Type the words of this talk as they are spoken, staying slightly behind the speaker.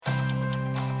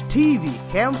TV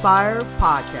Campfire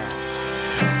Podcast.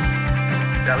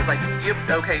 I was like, yep,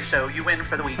 okay, so you win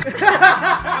for the week.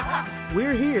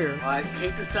 We're here. I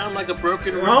hate to sound like a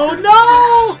broken record.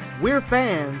 Oh no! We're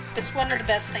fans. It's one of the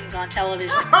best things on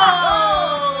television.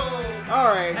 Oh!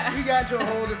 Alright, we got you a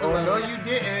hold of the no, you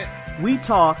didn't. We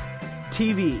talk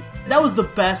TV. That was the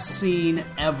best scene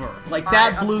ever. Like,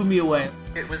 that blew me away.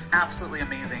 It was absolutely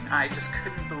amazing. I just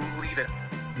couldn't believe it.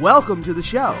 Welcome to the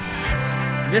show.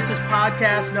 This is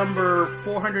podcast number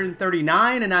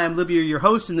 439, and I am Libya, your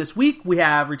host, and this week we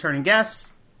have returning guests.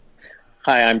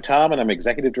 Hi, I'm Tom, and I'm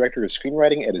Executive Director of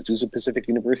Screenwriting at Azusa Pacific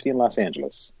University in Los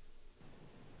Angeles.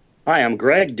 Hi, I'm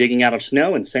Greg, digging out of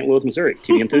snow in St. Louis, Missouri,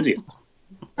 TV enthusiast.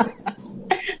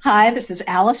 Hi, this is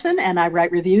Allison, and I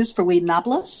write reviews for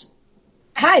Whedonpolis.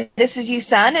 Hi, this is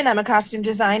Yusun, and I'm a costume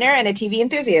designer and a TV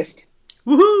enthusiast.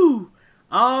 Woohoo!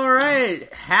 All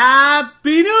right.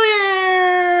 Happy New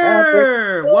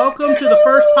Year! Welcome to the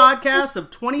first podcast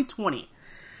of 2020.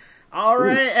 All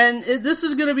right, and this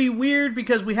is going to be weird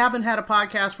because we haven't had a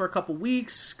podcast for a couple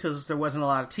weeks because there wasn't a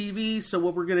lot of TV. So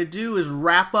what we're going to do is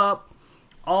wrap up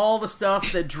all the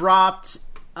stuff that dropped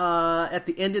at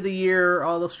the end of the year,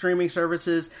 all the streaming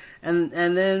services, and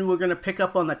then we're going to pick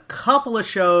up on the couple of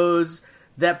shows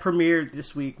that premiered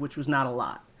this week, which was not a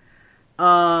lot.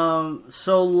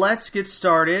 So let's get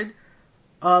started.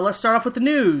 Let's start off with the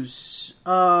news.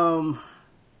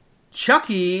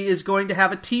 Chucky is going to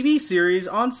have a TV series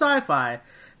on Sci-Fi.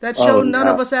 That show none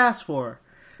of us asked for.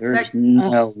 There's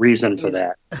no reason for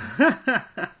that.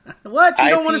 What? You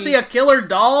don't want to see a killer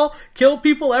doll kill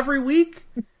people every week?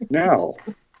 No.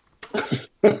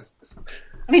 I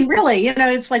mean, really,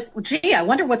 it's like, gee, I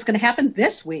wonder what's going to happen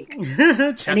this week.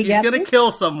 Chucky's going to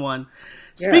kill someone.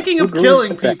 Speaking of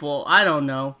killing people, I don't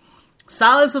know.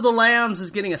 Silence of the Lambs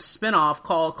is getting a spinoff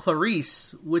called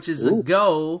Clarice, which is a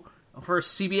go for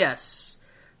CBS.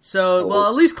 So, well,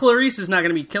 at least Clarice is not going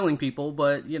to be killing people,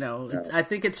 but, I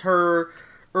think it's her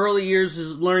early years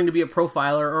is learning to be a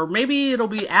profiler, or maybe it'll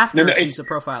be after she's a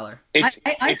profiler. I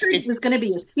heard it was going to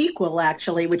be a sequel,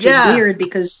 actually, which is weird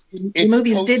because the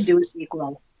movies did do a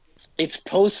sequel. It's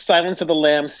post Silence of the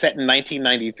Lambs set in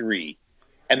 1993.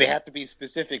 And they have to be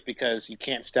specific because you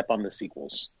can't step on the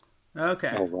sequels.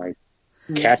 Okay. All right.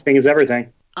 Casting is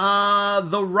everything.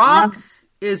 The Rock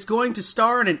is going to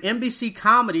star in an NBC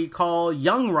comedy called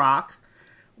Young Rock.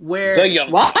 The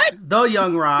Young Rock? The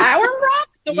Young Rock. Our Rock?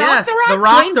 The yes,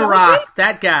 Rock? The Rock.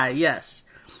 That guy, yes.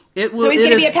 It will. So he's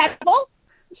going to be a pebble?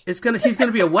 He's going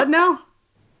to be a what now?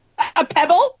 A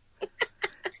pebble?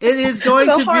 It is going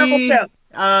to be... Show.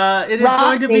 It is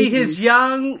going to be his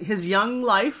young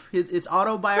life. It's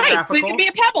autobiographical. Right, so he's going to be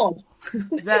a pebble.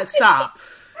 Stop.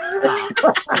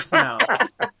 Just no.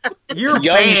 You're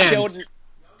young banned. Sheldon,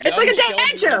 it's like a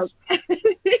dad joke.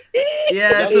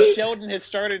 Young Sheldon has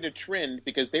started a trend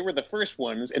because they were the first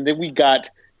ones, and then we got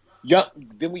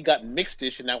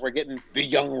Mixed-ish, and now we're getting the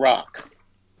Young Rock.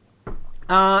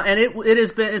 And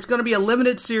it's going to be a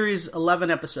limited series,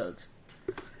 11 episodes.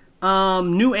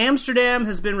 New Amsterdam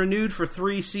has been renewed for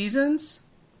 3 seasons.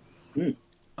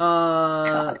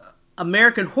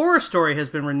 American Horror Story has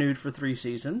been renewed for 3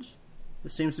 seasons.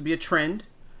 This seems to be a trend.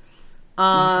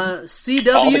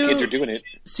 CW, all the kids are doing it.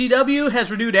 CW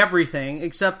has renewed everything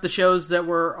except the shows that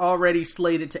were already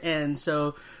slated to end.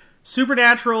 So,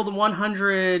 Supernatural, The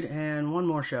 100, and one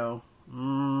more show that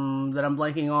I'm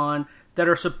blanking on that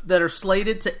are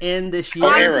slated to end this year.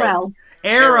 Roswell.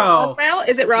 Arrow. Roswell?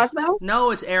 Is it Roswell? No,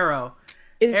 it's Arrow.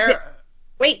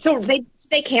 Wait, so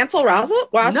they cancel Roswell?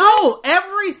 No,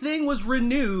 everything was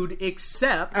renewed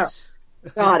except... Oh,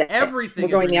 got it. Everything We're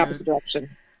going is the renewed, opposite direction.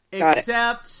 Got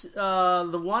except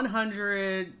The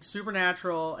 100,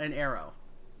 Supernatural, and Arrow.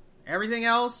 Everything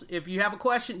else, if you have a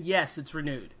question, yes, it's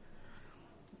renewed.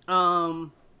 And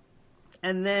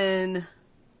then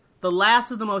The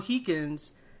Last of the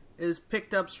Mohicans is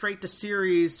picked up straight to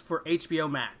series for HBO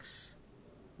Max.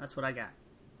 That's what I got.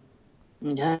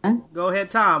 Yeah. Go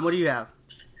ahead, Tom. What do you have?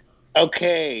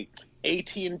 Okay.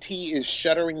 AT&T is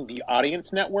shuttering the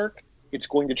Audience Network. It's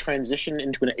going to transition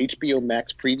into an HBO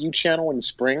Max preview channel in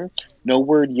spring. No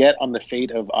word yet on the fate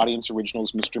of Audience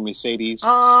Originals, Mr. Mercedes.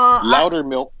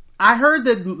 Loudermilk. I heard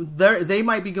that they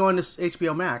might be going to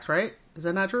HBO Max, right? Is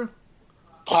that not true?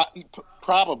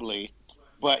 Probably.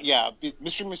 But yeah,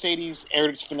 Mr. Mercedes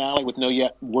aired its finale with no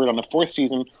yet word on the 4th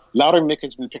season. Loudermilk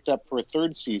has been picked up for a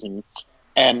 3rd season.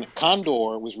 And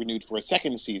Condor was renewed for a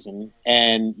 2nd season.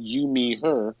 And You, Me,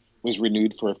 Her was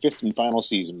renewed for a 5th and final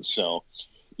season. So,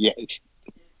 yeah,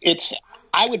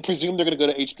 I would presume they're going to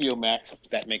go to HBO Max.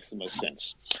 That makes the most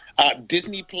sense.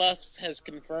 Disney Plus has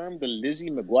confirmed the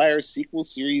Lizzie McGuire sequel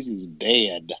series is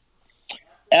dead.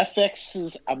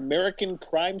 FX's American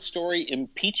Crime Story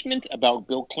Impeachment about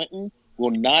Bill Clinton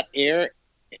will not air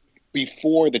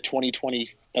before the 2020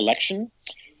 election.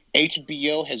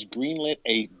 HBO has greenlit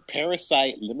a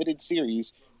Parasite limited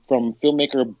series from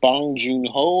filmmaker Bong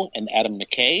Joon-ho and Adam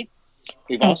McKay.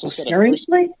 They've also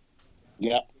seriously?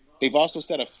 They've also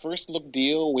set a first-look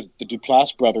deal with the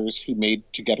Duplass brothers who made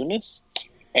Togetherness.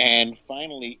 And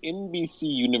finally, NBC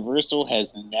Universal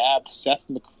has nabbed Seth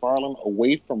MacFarlane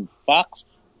away from Fox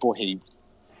for a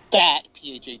fat,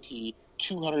 PHAT,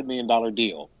 $200 million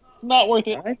deal. Not worth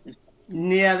it. Right.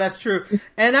 Yeah, that's true.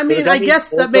 And I mean, I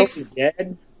guess that makes...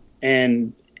 Dead?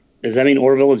 And does that mean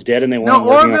Orville is dead and they want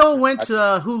No, Orville went to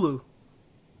Hulu.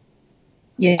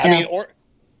 Yeah.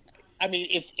 I mean,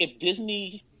 if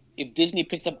Disney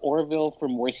picks up Orville for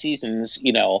more seasons,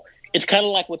 you know, it's kind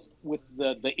of like with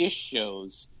the Ish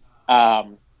shows.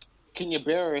 Kenya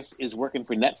Barris is working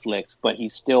for Netflix, but he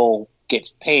still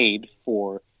gets paid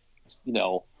for, you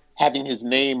know, having his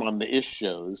name on the Ish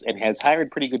shows and has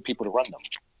hired pretty good people to run them.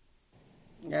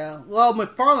 Yeah. Well,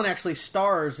 MacFarlane actually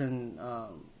stars in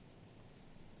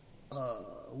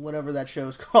whatever that show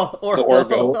is called.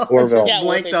 Orville. Yeah,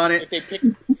 blanked on it.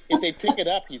 If they pick it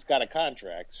up, he's got a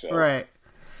contract. So. Right.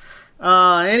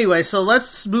 Anyway, so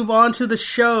let's move on to the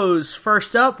shows.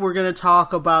 First up, we're going to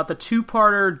talk about the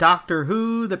two-parter Doctor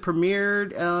Who that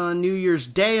premiered on New Year's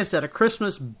Day instead of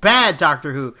Christmas. Bad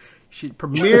Doctor Who. Should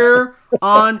premiere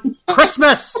on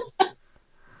Christmas.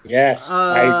 Yes,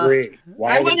 I agree.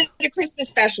 I wanted a Christmas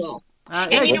special.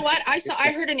 And you know what?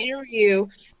 I heard an interview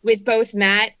with both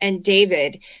Matt and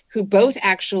David, who both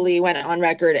actually went on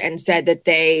record and said that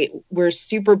they were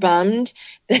super bummed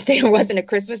that there wasn't a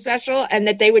Christmas special and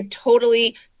that they would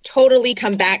totally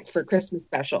come back for Christmas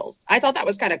specials. I thought that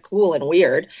was kind of cool and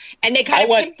weird. And they kind of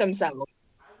pimped themselves.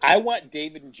 I want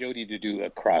David and Jodie to do a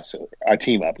crossover, a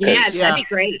team up. Yeah, that'd be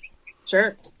great.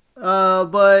 Sure.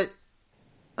 But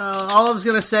all I was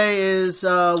going to say is,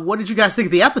 what did you guys think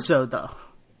of the episode, though?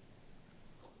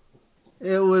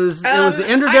 It was the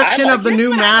introduction of the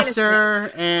new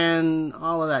master and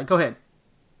all of that. Go ahead.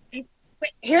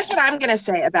 Here's what I'm going to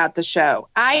say about the show.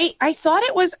 I thought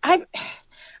it was I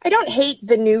don't hate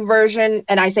the new version,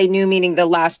 and I say new meaning the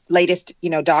latest,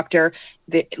 Doctor,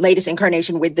 the latest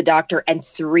incarnation with the Doctor and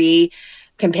 3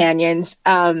 companions.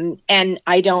 And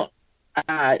I don't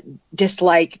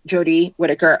dislike Jodie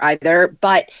Whittaker either,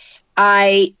 but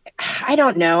I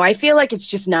don't know. I feel like it's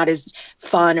just not as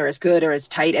fun or as good or as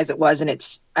tight as it was in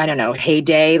its,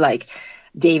 heyday, like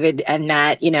David and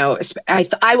Matt,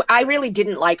 I really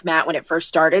didn't like Matt when it first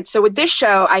started. So with this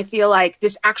show, I feel like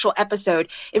this actual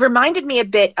episode, it reminded me a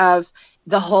bit of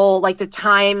the whole, like the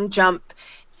time jump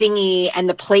thingy and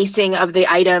the placing of the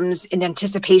items in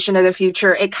anticipation of the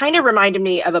future. It kind of reminded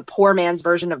me of a poor man's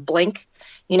version of Blink.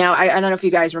 I don't know if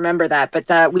you guys remember that, but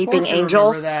the Weeping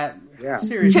Angels. That. Yeah.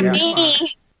 Seriously.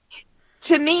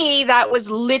 To me, that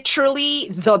was literally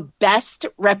the best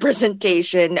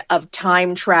representation of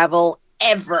time travel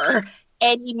ever.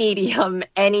 Any medium,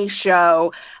 any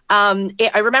show.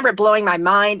 I remember it blowing my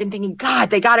mind and thinking, God,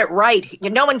 they got it right.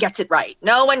 No one gets it right.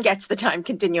 No one gets the time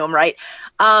continuum right.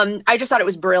 I just thought it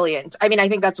was brilliant. I mean, I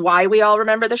think that's why we all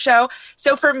remember the show.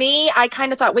 So for me, I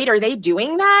kind of thought, wait, are they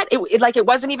doing that? It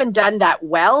wasn't even done that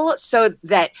well. So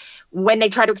that when they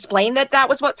try to explain that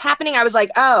was what's happening, I was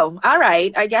like, oh, all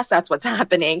right, I guess that's what's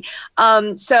happening.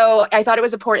 So I thought it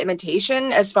was a poor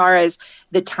imitation as far as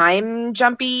the time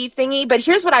jumpy thingy. But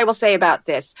here's what I will say about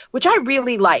this, which I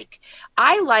really like.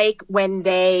 I like when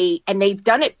they've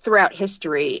done it throughout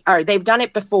history, or they've done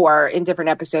it before in different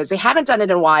episodes. They haven't done it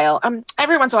in a while.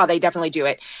 Every once in a while, they definitely do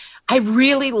it. I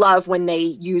really love when they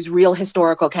use real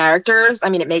historical characters. I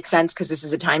mean, it makes sense because this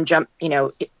is a time jump,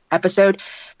 episode.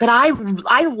 But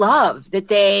I love that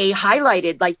they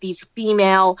highlighted like these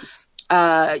female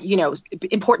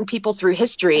important people through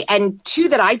history, and 2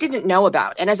 that I didn't know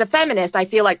about. And as a feminist, I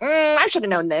feel like I should have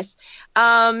known this.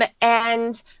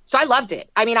 And so I loved it.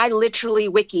 I mean, I literally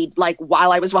wikied like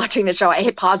while I was watching the show. I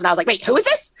hit pause and I was like, wait, who is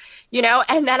this?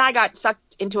 And then I got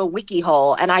sucked into a wiki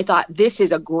hole, and I thought this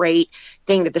is a great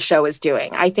thing that the show is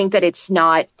doing. I think that it's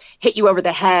not hit you over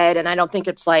the head, and I don't think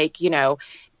it's like,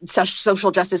 such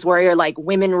social justice warrior like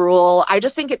women rule. I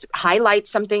just think it highlights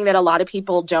something that a lot of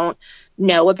people don't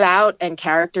know about, and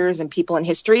characters and people in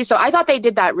history. So I thought they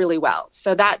did that really well.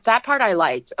 So that part I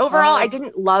liked. Overall, I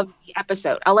didn't love the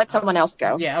episode. I'll let someone else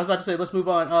go. Yeah, I was about to say, let's move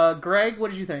on. Greg,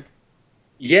 what did you think?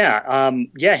 Yeah,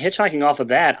 hitchhiking off of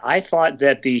that, I thought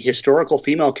that the historical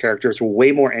female characters were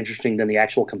way more interesting than the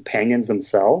actual companions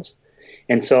themselves.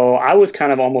 And so I was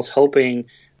kind of almost hoping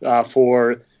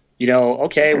for,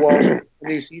 okay, well,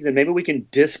 new season, maybe we can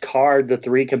discard the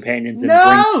 3 companions and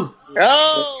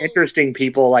interesting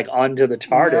people like onto the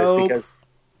TARDIS because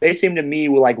they seem to me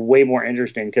like way more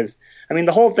interesting. Because I mean,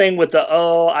 the whole thing with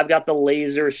I've got the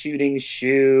laser shooting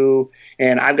shoe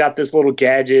and I've got this little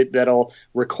gadget that'll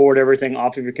record everything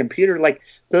off of your computer. Like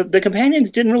the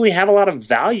companions didn't really have a lot of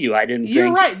value. I didn't. You're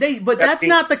think. right. But that's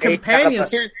not the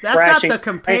companions. That's not the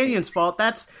companions' fault.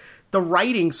 That's the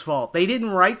writing's fault. They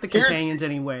didn't write the companions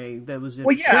anyway. That was I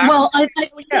I'm not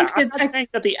saying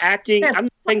that the acting. I'm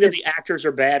not saying that the actors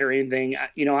are bad or anything.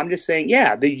 I'm just saying,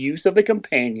 the use of the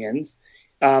companions,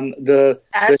 the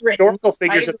historical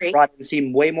figures that they brought in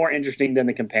seem way more interesting than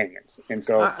the companions. And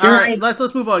so, all right,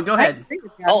 let's move on. Go ahead. I think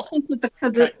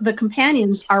that the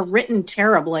companions are written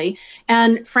terribly,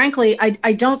 and frankly,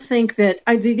 I don't think that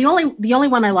the only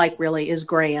one I like really is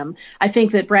Graham. I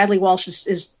think that Bradley Walsh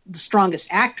is the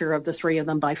strongest actor of the three of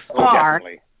them by far.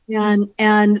 And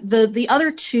the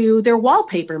other two, they're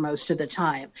wallpaper most of the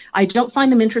time. I don't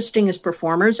find them interesting as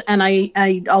performers, and I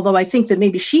although I think that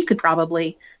maybe she could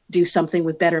probably do something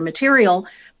with better material,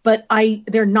 but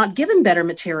they're not given better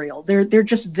material. They're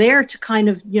just there to kind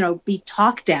of be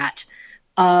talked at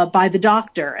by the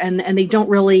Doctor, and they don't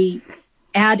really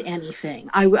add anything.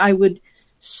 I would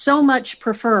so much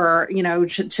prefer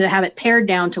to have it pared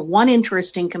down to one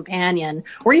interesting companion,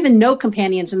 or even no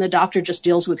companions, and the Doctor just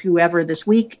deals with whoever this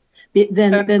week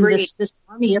than this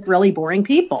army of really boring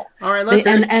people. All right,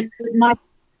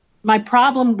 my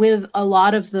problem with a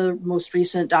lot of the most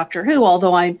recent Doctor Who,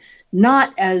 although I'm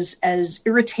not as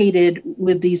irritated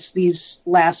with these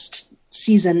last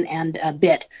season and a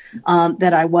bit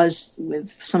that I was with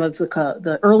some of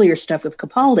the earlier stuff with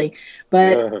Capaldi,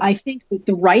 but I think that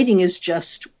the writing is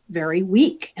just very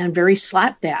weak and very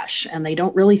slapdash, and they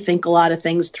don't really think a lot of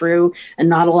things through, and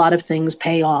not a lot of things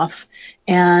pay off.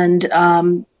 And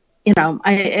I'm not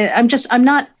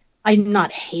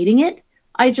hating it.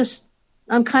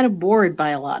 I'm kind of bored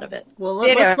by a lot of it. Well,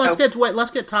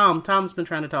 let's get Tom. Tom's been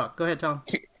trying to talk. Go ahead, Tom.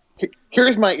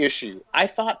 Here's my issue. I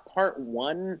thought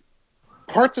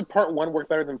parts of part one worked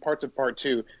better than parts of part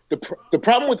two. The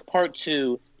problem with part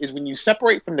two is when you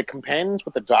separate from the companions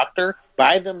with the Doctor,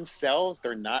 by themselves,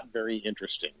 they're not very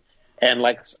interesting. And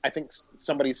like I think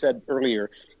somebody said earlier,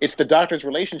 it's the Doctor's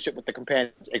relationship with the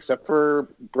companions, except for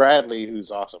Bradley, who's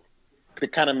awesome,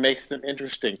 that kind of makes them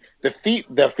interesting.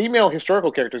 The female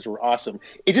historical characters were awesome.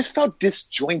 It just felt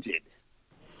disjointed.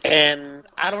 And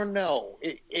I don't know.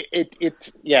 I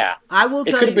will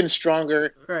tell you, it could have been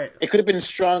stronger. Right. It could have been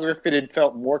stronger if it had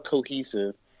felt more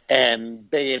cohesive. And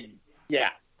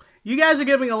you guys are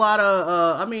giving a lot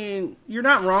of, you're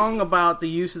not wrong about the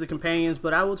use of the companions,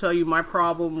 but I will tell you my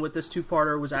problem with this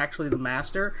two-parter was actually the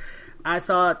Master. I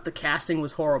thought the casting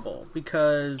was horrible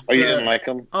because... you didn't like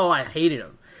him? Oh, I hated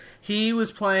him. He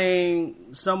was playing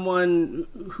someone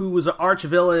who was an arch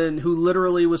villain who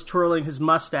literally was twirling his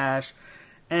mustache.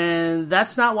 And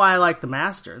that's not why I like the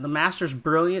Master. The Master's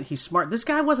brilliant. He's smart. This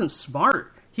guy wasn't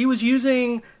smart. He was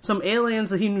using some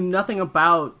aliens that he knew nothing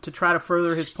about to try to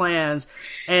further his plans.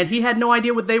 And he had no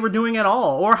idea what they were doing at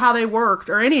all or how they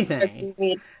worked or anything.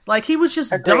 Like, he was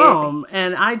just dumb.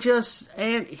 And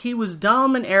he was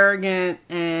dumb and arrogant,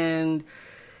 and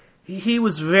he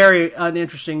was very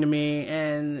uninteresting to me,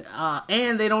 and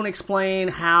they don't explain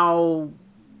how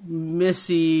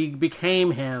Missy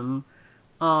became him,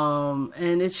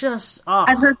 and it's just.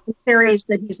 I've heard some theories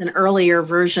that he's an earlier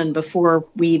version before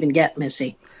we even get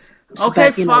Missy.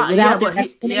 Okay, but, fine. That's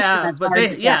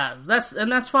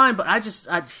fine.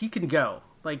 But he can go.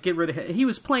 Like, get rid of him. He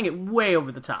was playing it way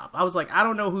over the top. I was like, I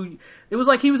don't know who... It was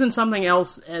like he was in something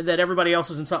else, that everybody else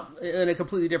was in a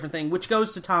completely different thing, which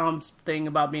goes to Tom's thing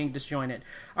about being disjointed.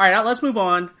 All right, now let's move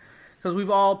on, because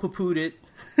we've all poo-pooed it.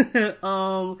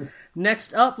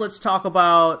 Next up, let's talk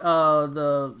about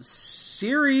the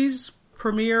series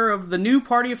premiere of the new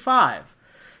Party of Five.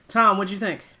 Tom, what'd you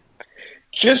think?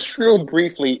 Just real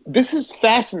briefly, this is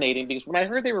fascinating, because when I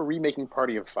heard they were remaking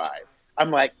Party of Five,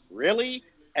 I'm like, really?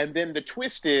 And then the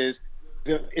twist is,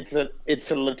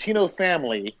 it's a Latino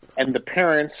family, and the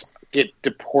parents get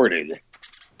deported,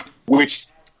 which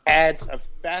adds a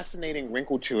fascinating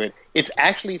wrinkle to it. It's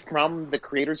actually from the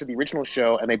creators of the original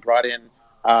show, and they brought in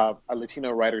a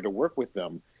Latino writer to work with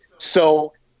them.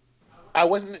 So,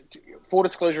 full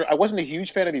disclosure, I wasn't a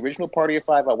huge fan of the original Party of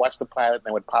Five. I watched the pilot, and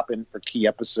I would pop in for key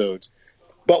episodes.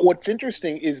 But what's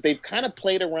interesting is they've kind of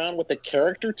played around with the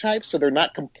character type, so they're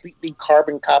not completely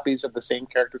carbon copies of the same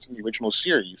characters from the original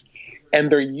series.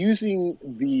 And they're using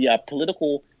the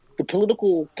political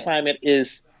climate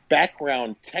is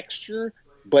background texture,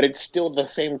 but it's still the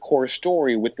same core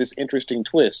story with this interesting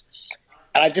twist.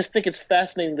 And I just think it's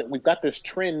fascinating that we've got this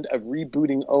trend of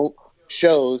rebooting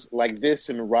shows like this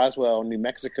in Roswell, New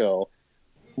Mexico,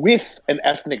 with an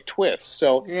ethnic twist.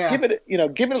 So give it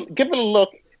a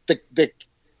look.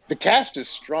 The cast is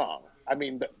strong. I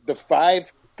mean, the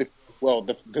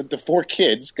four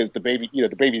kids, because the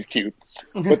baby's cute,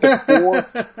 but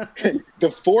the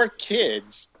four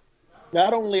kids,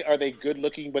 not only are they good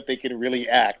looking, but they can really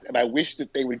act. And I wish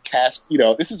that they would cast,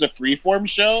 this is a Freeform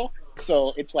show,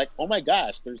 so it's like, oh my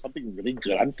gosh, there's something really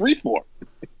good on Freeform.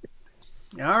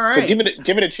 All right. So give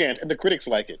it a chance, and the critics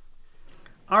like it.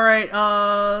 All right.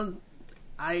 I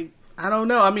don't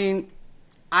know. I mean,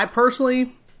 I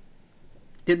personally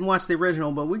didn't watch the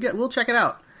original, but we'll check it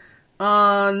out.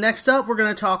 Next up, we're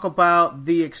going to talk about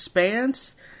The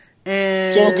Expanse,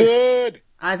 and so good.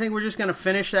 I think we're just going to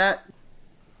finish that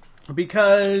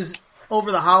because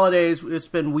over the holidays, it's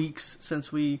been weeks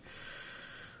since and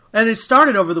it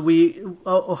started over the week.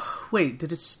 Oh, wait,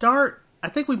 did it start? I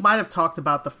think we might have talked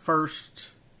about the first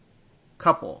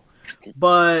couple,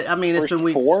 but I mean, it's been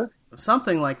weeks. 4?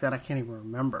 Something like that. I can't even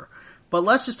remember. But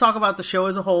let's just talk about the show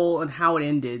as a whole and how it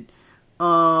ended.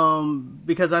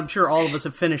 Because I'm sure all of us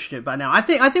have finished it by now. I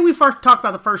think we first talked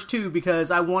about the first 2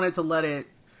 because I wanted to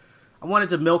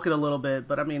milk it a little bit,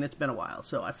 but I mean, it's been a while,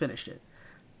 so I finished it.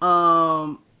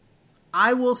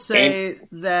 I will say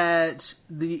that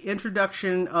the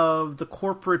introduction of the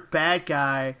corporate bad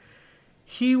guy,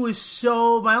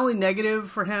 my only negative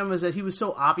for him is that he was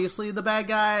so obviously the bad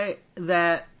guy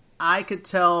that I could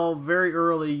tell very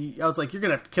early. I was like, you're going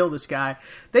to have to kill this guy.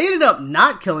 They ended up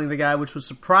not killing the guy, which was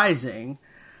surprising.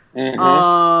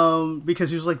 Mm-hmm. Because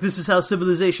he was like, this is how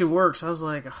civilization works. I was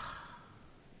like, ugh.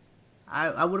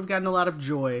 I would have gotten a lot of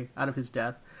joy out of his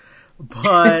death.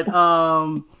 But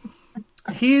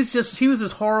he was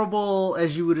as horrible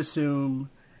as you would assume.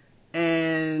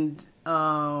 And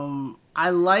I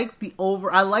like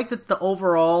that the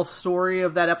overall story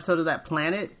of that episode of that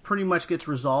planet pretty much gets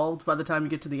resolved by the time you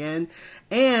get to the end,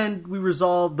 and we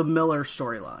resolved the Miller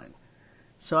storyline.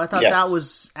 So I thought that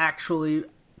was actually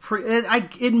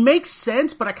it makes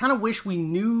sense, but I kind of wish we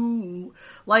knew,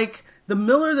 like, the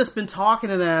Miller that's been talking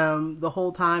to them the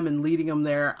whole time and leading them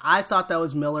there. I thought that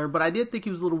was Miller, but I did think he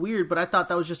was a little weird. But I thought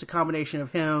that was just a combination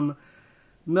of him,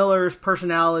 Miller's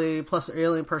personality plus the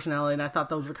alien personality, and I thought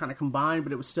those were kind of combined,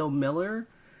 but it was still Miller.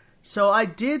 So I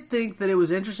did think that it was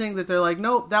interesting that they're like,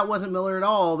 nope, that wasn't Miller at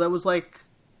all. That was like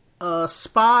a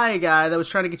spy guy that was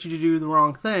trying to get you to do the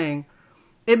wrong thing.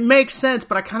 It makes sense,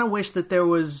 but I kind of wish that there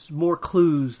was more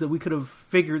clues that we could have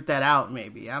figured that out.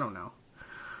 Maybe, I don't know.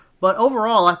 But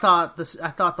overall, I thought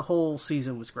the whole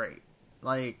season was great,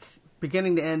 like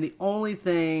beginning to end. The only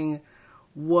thing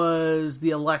was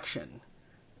the election.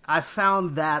 I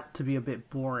found that to be a bit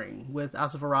boring with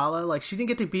Asafarala. Like, she didn't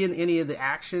get to be in any of the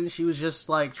action. She was just,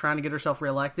 like, trying to get herself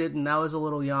reelected, and that was a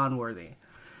little yawn-worthy.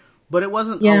 But it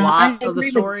wasn't a lot of the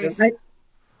story.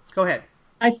 Go ahead.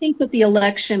 I think that the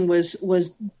election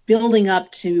was building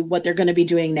up to what they're going to be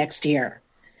doing next year.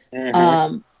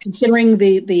 Mm-hmm. Considering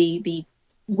the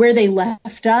where they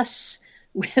left us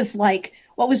with, like,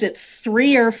 what was it,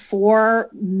 3 or 4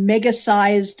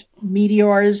 mega-sized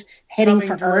meteors heading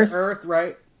for Earth? Earth,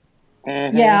 right?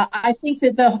 Mm-hmm. Yeah, I think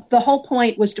that the whole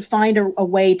point was to find a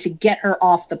way to get her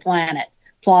off the planet,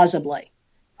 plausibly.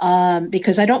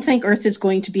 Because I don't think Earth is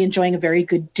going to be enjoying a very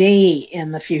good day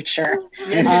in the future.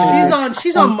 Yeah,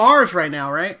 she's on Mars right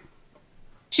now, right?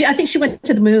 I think she went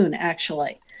to the moon,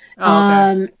 actually.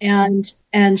 Oh, okay. And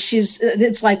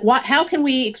it's like, what? How can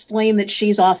we explain that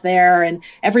she's off there and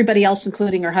everybody else,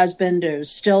 including her husband,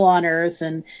 is still on Earth?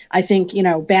 And I think,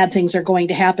 bad things are going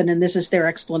to happen, and this is their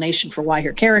explanation for why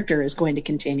her character is going to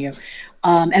continue,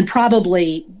 and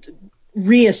probably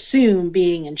reassume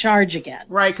being in charge again.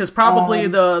 Right, because probably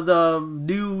the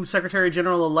new Secretary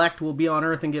General elect will be on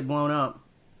Earth and get blown up.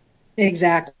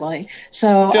 Exactly.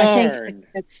 So darn.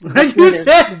 I think you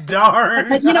said darn.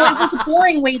 But it was a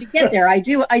boring way to get there. I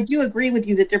do agree with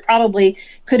you that there probably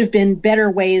could have been better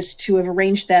ways to have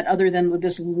arranged that other than with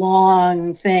this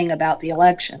long thing about the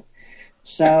election.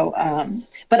 So,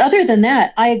 but other than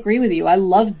that, I agree with you. I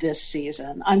loved this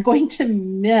season. I'm going to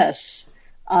miss,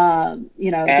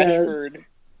 Ashford.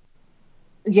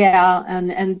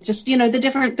 and just the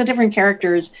different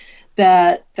characters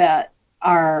that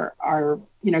are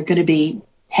going to be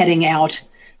heading out.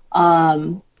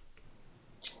 There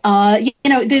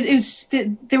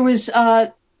was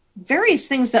various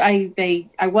things that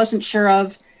I wasn't sure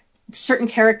of. Certain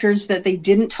characters that they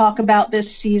didn't talk about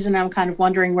this season. I'm kind of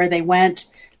wondering where they went,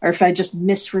 or if I just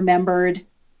misremembered,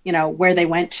 where they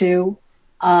went to.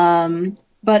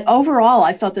 But overall,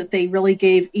 I thought that they really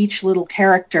gave each little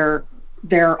character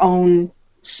their own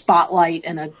spotlight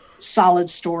and a solid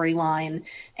storyline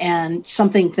and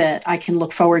something that I can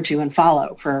look forward to and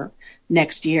follow for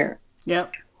next year.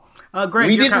 Yep. Greg,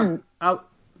 We you're didn't- go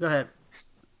ahead.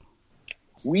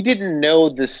 We didn't know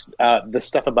this the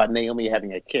stuff about Naomi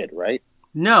having a kid, right?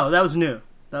 No, that was new.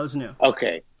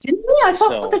 Okay. Didn't we? I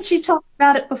thought So- that she talked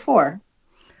about it before.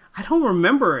 I don't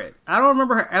remember it. I don't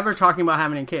remember her ever talking about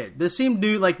having a kid. This seemed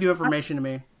new information to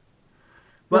me.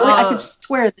 But, Really, I could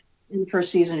swear that in the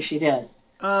first season she did.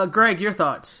 Greg, your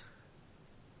thoughts?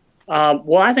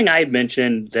 Well, I think I had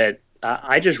mentioned that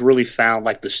I just really found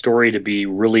like the story to be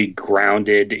really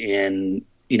grounded in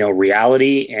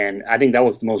reality, and I think that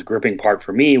was the most gripping part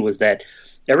for me, was that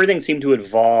everything seemed to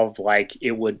evolve like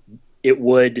it would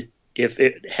if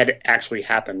it had actually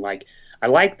happened. Like, I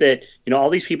like that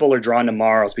all these people are drawn to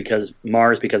Mars because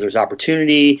there's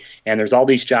opportunity and there's all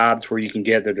these jobs where you can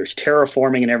get there. There's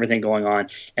terraforming and everything going on,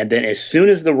 and then as soon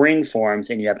as the ring forms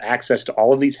and you have access to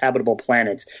all of these habitable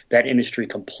planets, that industry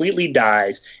completely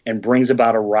dies and brings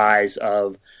about a rise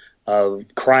of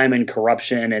crime and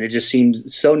corruption, and it just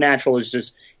seems so natural. It's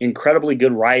just incredibly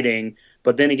good writing.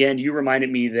 But then again, you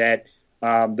reminded me that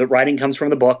the writing comes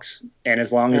from the books, and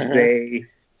as long as they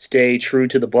stay true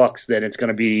to the books, then it's going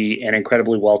to be an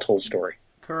incredibly well-told story.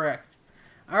 Correct.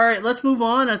 All right, let's move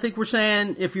on. I think we're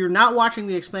saying if you're not watching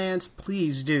The Expanse,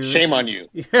 please do. Shame on you.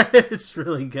 It's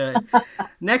really good.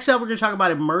 Next up, we're going to talk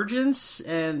about Emergence,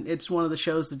 and it's one of the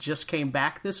shows that just came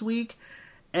back this week.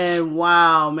 And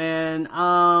wow, man,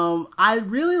 I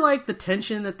really like the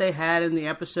tension that they had in the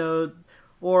episode,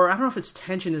 or I don't know if it's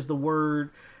tension is the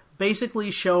word, basically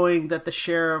showing that the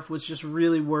sheriff was just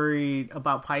really worried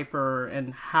about Piper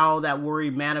and how that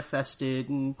worry manifested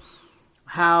and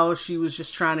how she was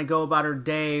just trying to go about her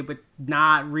day, but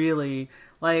not really.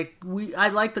 Like, I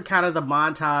like the kind of the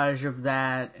montage of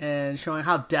that and showing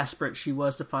how desperate she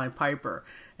was to find Piper.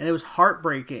 And it was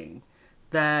heartbreaking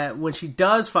that when she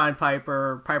does find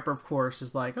Piper, of course,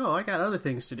 is like, oh, I got other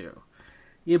things to do.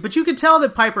 Yeah, but you could tell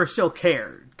that Piper still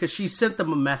cared because she sent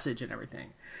them a message and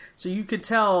everything. So you could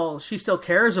tell she still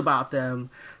cares about them,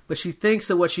 but she thinks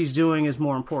that what she's doing is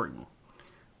more important.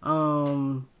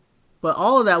 But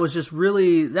all of that was just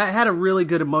really, that had a really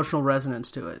good emotional resonance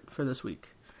to it for this week.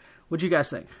 What do you guys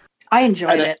think? I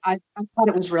enjoyed it. I thought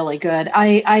it was really good.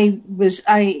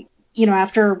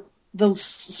 After the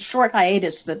short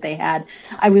hiatus that they had,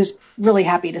 I was really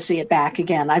happy to see it back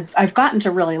again. I've gotten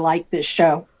to really like this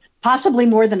show, possibly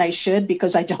more than I should,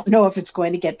 because I don't know if it's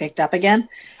going to get picked up again.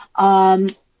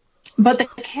 But the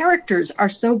characters are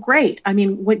so great. I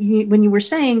mean, when you were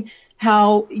saying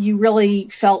how you really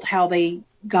felt how they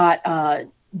got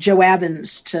Joe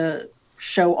Evans to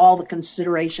show all the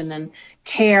consideration and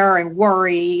care and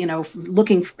worry,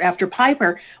 looking after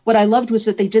Piper. What I loved was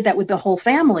that they did that with the whole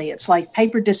family. It's like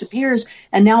Piper disappears,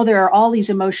 and now there are all these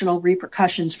emotional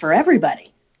repercussions for everybody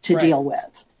to deal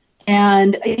with.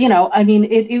 And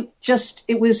it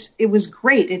was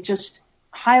great. It just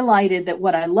highlighted that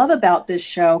what I love about this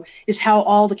show is how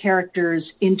all the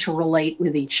characters interrelate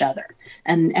with each other,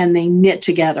 and they knit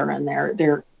together, and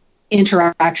their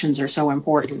interactions are so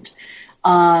important.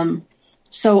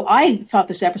 So I thought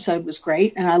this episode was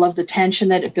great, and I love the tension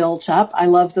that it builds up. I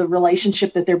love the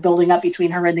relationship that they're building up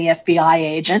between her and the FBI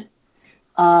agent.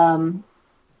 And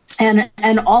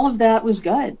all of that was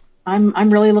good. I'm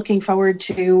really looking forward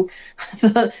to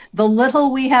the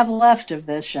little we have left of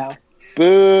this show.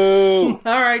 Boo!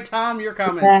 All right, Tom, your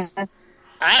comments.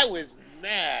 I was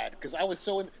mad because I was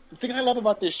so. The thing I love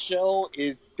about this show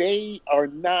is they're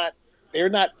not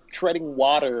treading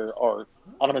water or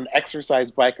on an exercise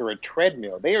bike or a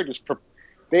treadmill. They are just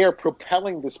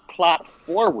propelling this plot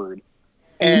forward.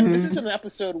 And this is an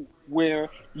episode where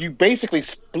you basically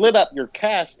split up your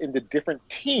cast into different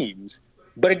teams,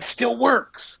 but it still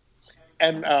works.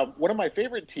 And one of my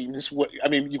favorite teams,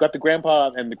 you got the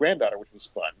grandpa and the granddaughter, which was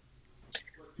fun.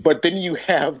 But then you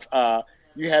have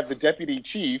the deputy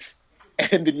chief,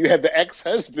 and then you have the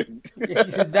ex-husband.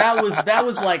 that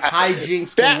was like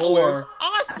hijinks galore. That was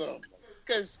awesome.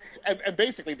 Because and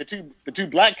basically the two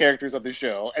black characters of the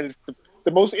show, and it's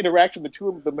the most interaction the two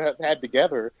of them have had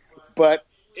together. But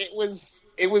it was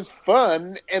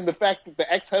fun, and the fact that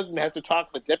the ex-husband has to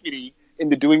talk the deputy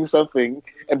into doing something,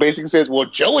 and basically says, "Well,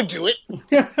 Joe would do it,"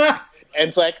 and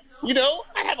it's like,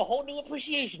 I have a whole new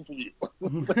appreciation for you.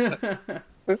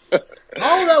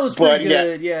 Oh, that was pretty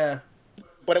good, yeah.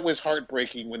 But it was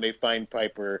heartbreaking when they find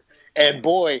Piper, and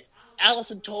boy,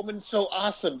 Allison Tolman's so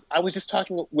awesome. I was just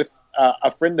talking with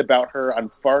a friend about her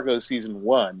on Fargo season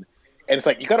 1, and it's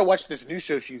like, you got to watch this new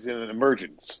show she's in,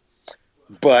 Emergence.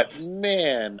 But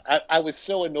man, I was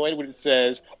so annoyed when it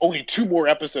says only 2 more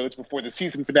episodes before the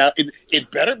season finale.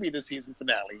 It better be the season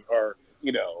finale, or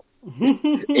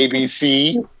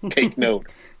ABC, take note.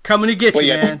 Coming to get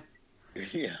you, man.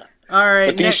 Yeah. All right.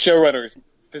 But these showrunners,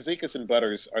 Fazekas and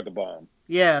Butters are the bomb.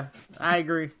 Yeah, I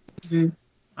agree. Mm-hmm.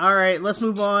 All right, let's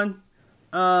move on.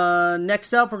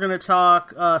 Next up, we're going to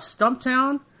talk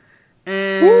Stumptown.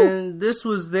 And this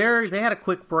was they had a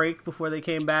quick break before they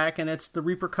came back, and it's the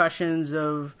repercussions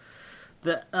of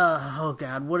the, oh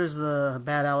God, what is the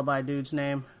Bad Alibi dude's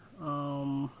name?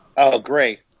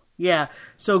 Gray. Yeah,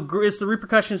 so it's the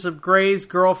repercussions of Gray's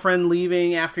girlfriend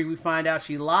leaving after we find out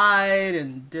she lied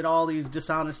and did all these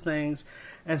dishonest things.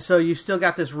 And so you still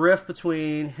got this rift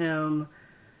between him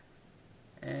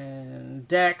and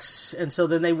Dex, and so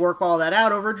then they work all that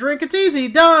out over a drink. It's easy,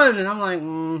 done. And I'm like,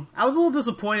 I was a little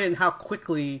disappointed in how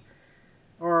quickly,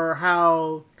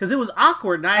 because it was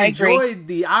awkward, and I enjoyed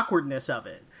the awkwardness of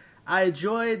it. I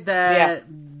enjoyed that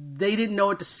they didn't know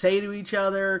what to say to each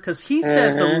other, because he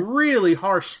said some really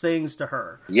harsh things to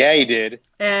her. Yeah, he did.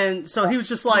 And so he was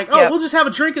just like, we'll just have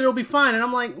a drink and it'll be fine. And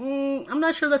I'm like, I'm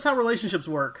not sure that's how relationships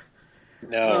work.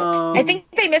 No. I think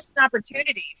they missed an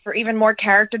opportunity for even more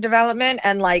character development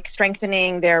and like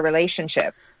strengthening their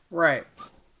relationship. Right.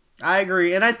 I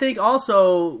agree. And I think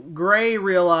also Gray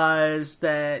realized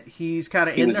that he's kind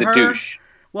of into her. He was a douche.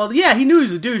 Well, yeah, he knew he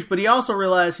was a douche, but he also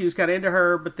realized he was kind of into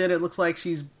her, but then it looks like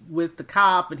she's with the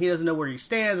cop and he doesn't know where he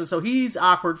stands, and so he's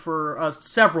awkward for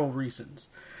several reasons.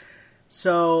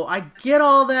 So I get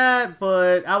all that,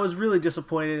 but I was really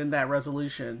disappointed in that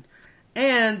resolution.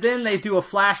 And then they do a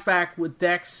flashback with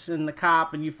Dex and the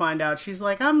cop, and you find out she's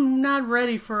like, I'm not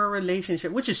ready for a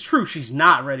relationship, which is true. She's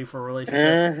not ready for a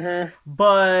relationship.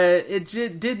 But it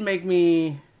did make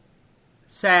me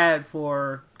sad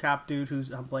for cop dude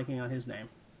I'm blanking on his name.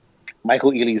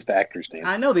 Michael Ealy is the actor's name.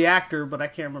 I know the actor, but I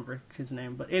can't remember his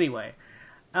name. But anyway,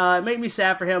 it made me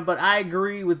sad for him, but I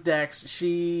agree with Dex.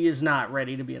 She is not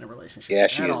ready to be in a relationship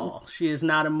at all. She is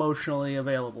not emotionally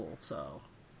available, so...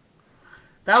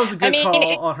 That was a good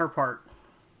call on her part.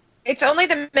 It's only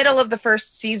the middle of the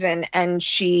first season, and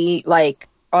she, like,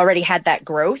 already had that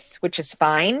growth, which is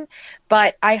fine.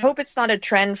 But I hope it's not a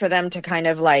trend for them to kind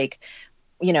of, like,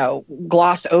 you know,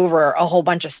 gloss over a whole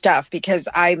bunch of stuff. Because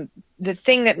the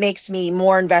thing that makes me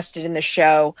more invested in the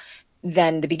show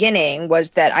than the beginning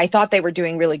was that I thought they were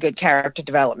doing really good character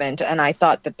development, and I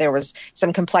thought that there was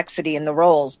some complexity in the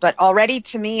roles. But already,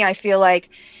 to me, I feel like...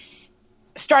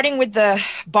 starting with the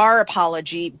bar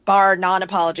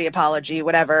non-apology apology,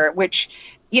 whatever,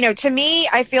 which, you know, to me,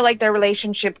 I feel like their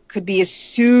relationship could be a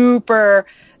super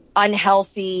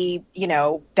unhealthy, you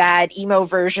know, bad emo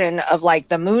version of like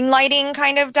the moonlighting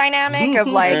kind of dynamic of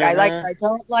like, I like her, I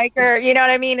don't like her. You know what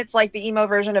I mean? It's like the emo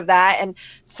version of that, and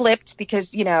flipped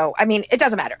because, you know, I mean, it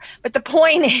doesn't matter. But the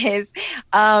point is,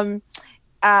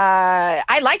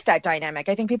 I like that dynamic.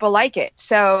 I think people like it.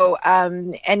 So,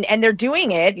 and they're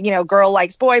doing it, you know, girl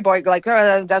likes boy likes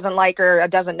her, doesn't like her,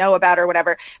 doesn't know about her,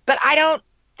 whatever. But I don't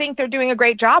think they're doing a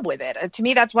great job with it. To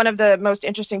me, that's one of the most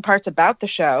interesting parts about the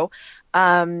show.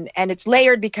 And it's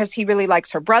layered because he really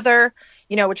likes her brother,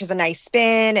 you know, which is a nice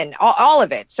spin, and all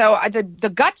of it. So the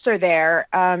guts are there.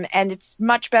 And it's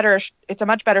much better. It's a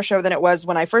much better show than it was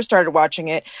when I first started watching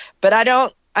it, but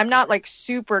I'm not like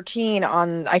super keen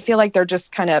on, I feel like they're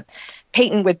just kind of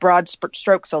painting with broad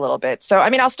strokes a little bit. So, I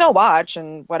mean, I'll still watch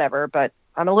and whatever, but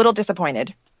I'm a little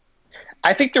disappointed.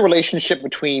 I think the relationship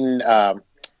between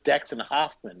Dex and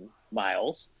Hoffman,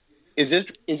 Miles, is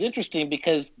interesting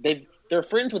because they're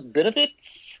friends with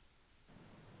benefits,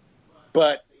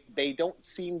 but they don't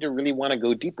seem to really want to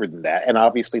go deeper than that. And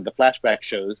obviously the flashback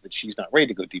shows that she's not ready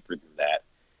to go deeper than that.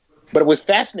 But it was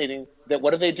fascinating that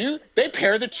what do? They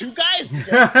pair the two guys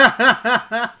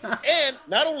together. And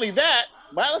not only that,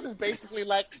 Miles is basically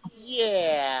like,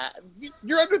 yeah,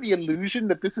 you're under the illusion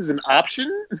that this is an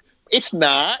option. It's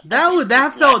not.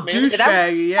 That felt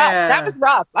douchebag, yeah. That was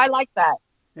rough. I like that.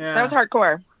 Yeah. That was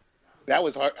hardcore. That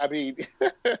was hard. I mean...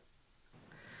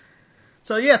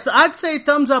 So, yeah, I'd say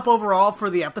thumbs up overall for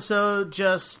the episode.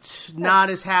 Just not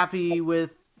as happy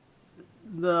with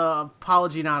the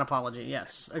apology, non-apology.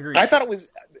 Yes, agreed. I thought it was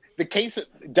the case,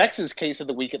 Dex's case of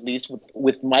the week, at least,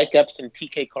 with Mike Epps and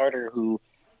TK Carter,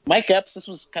 Mike Epps, this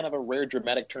was kind of a rare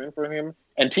dramatic turn for him.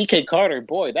 And TK Carter,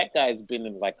 boy, that guy's been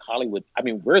in, like, Hollywood. I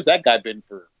mean, where's that guy been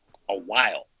for a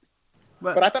while?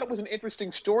 But I thought it was an interesting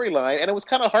storyline, and it was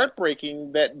kind of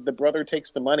heartbreaking that the brother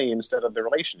takes the money instead of the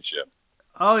relationship.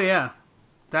 Oh, yeah.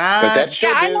 I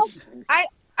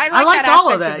liked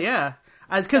all of that, yeah.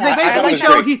 Because they basically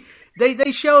showed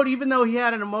they showed, even though he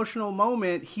had an emotional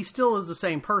moment, he still is the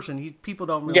same person. People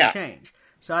don't really change.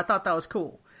 So I thought that was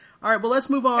cool. All right, well, let's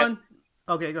move on.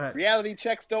 Okay, go ahead. Reality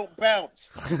checks don't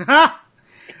bounce. All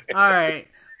right,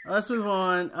 let's move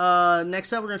on.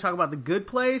 Next up, we're going to talk about The Good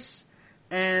Place.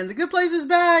 And The Good Place is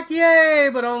back, yay!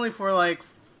 But only for like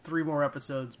 3 more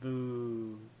episodes.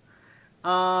 Boo.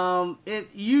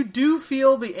 You do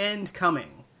feel the end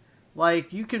coming.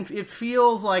 Like, it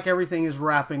feels like everything is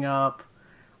wrapping up.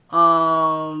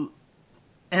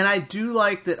 And I do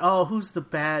like that. Oh, who's the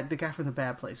guy from The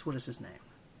Bad Place? What is his name?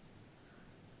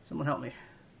 Someone help me.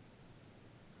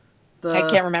 I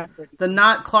can't remember. The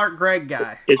not Clark Gregg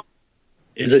guy.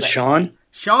 Is it Sean?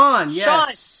 Sean,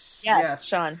 yes. Sean. Yes.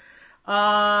 Sean.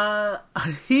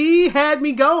 He had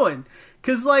me going.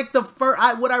 Because, like,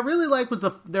 what I really liked was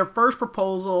their first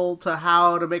proposal to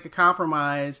how to make a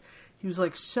compromise. He was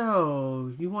like,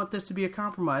 so, you want this to be a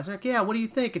compromise? I'm like, yeah, what do you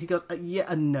think? And he goes,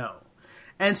 yeah, no.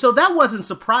 And so that wasn't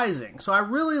surprising. So I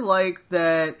really like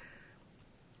that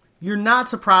you're not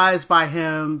surprised by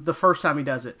him the first time he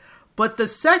does it. But the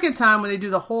second time when they do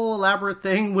the whole elaborate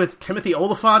thing with Timothy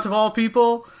Olyphant of all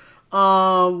people,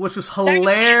 which was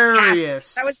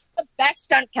hilarious. That was the best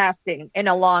stunt casting in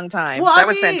a long time. Well, that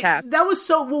was fantastic. That was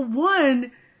so, well,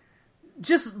 one,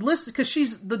 just listen,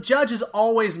 because the judge is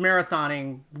always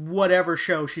marathoning whatever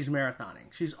show she's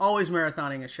marathoning. She's always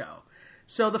marathoning a show.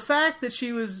 So the fact that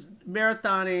she was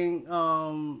marathoning,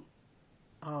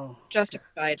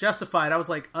 Justified. I was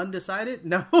like, Undecided?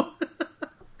 No.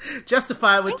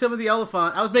 Justified with Timothy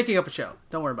Olyphant. I was making up a show.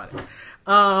 Don't worry about it.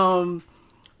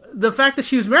 The fact that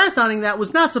she was marathoning that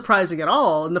was not surprising at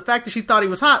all. And the fact that she thought he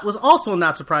was hot was also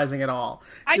not surprising at all.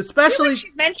 Especially, feel like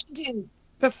she's mentioned him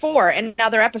before in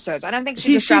other episodes. I don't think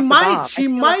she just dropped the bomb. She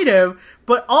might have,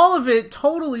 but all of it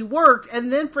totally worked.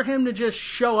 And then for him to just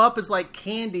show up as like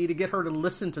candy to get her to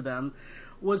listen to them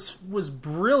was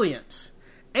brilliant.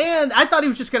 And I thought he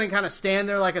was just going to kind of stand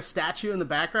there like a statue in the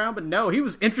background, but no, he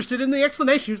was interested in the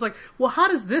explanation. He was like, well, how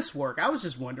does this work? I was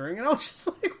just wondering. And I was just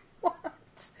like, what?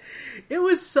 It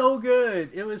was so good.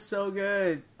 It was so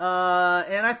good.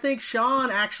 And I think Sean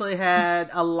actually had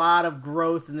a lot of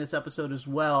growth in this episode as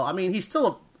well. I mean, he's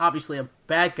still obviously a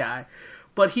bad guy,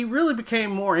 but he really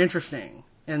became more interesting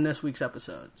in this week's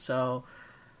episode. So,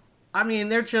 I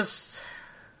mean,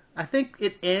 I think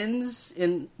it ends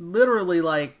in literally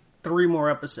like 3 more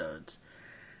episodes.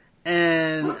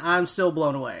 And I'm still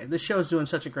blown away. This show's doing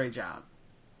such a great job.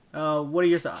 What are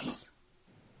your thoughts?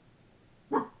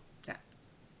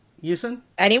 Yusin?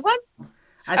 Anyone?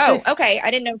 Okay. I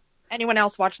didn't know anyone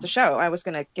else watched the show. I was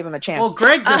going to give him a chance. Well,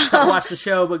 Greg just watched the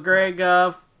show, but Greg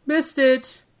missed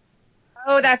it.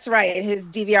 Oh, that's right. His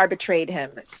DVR betrayed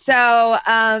him. So,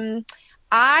 I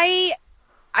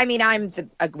mean, I'm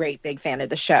a great big fan of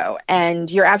the show,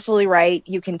 and you're absolutely right.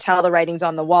 You can tell the writing's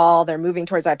on the wall. They're moving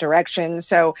towards that direction.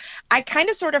 So I kind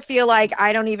of sort of feel like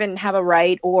I don't even have a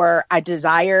right or a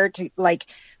desire to like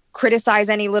criticize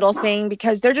any little thing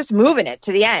because they're just moving it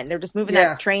to the end. They're just moving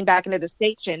that train back into the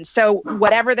station. So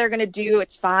whatever they're going to do,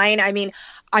 it's fine. I mean,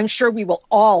 I'm sure we will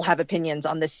all have opinions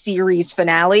on the series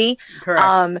finale.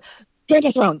 Correct. Game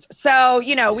of Thrones. So,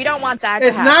 we don't want that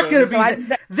it's to happen. It's not going to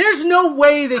be... There's no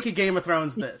way they could Game of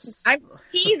Thrones this. I'm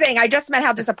teasing. I just meant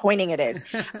how disappointing it is.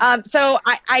 So,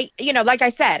 I like I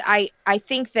said, I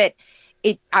think that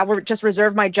I will just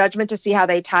reserve my judgment to see how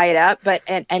they tie it up, but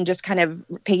and just kind of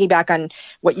piggyback on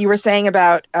what you were saying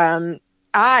about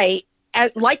I,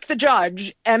 like the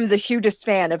judge, am the hugest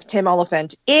fan of Tim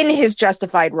Olyphant in his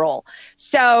Justified role.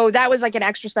 So that was like an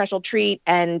extra special treat.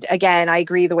 And again, I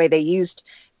agree the way they used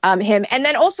him. And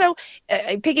then also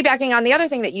piggybacking on the other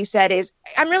thing that you said is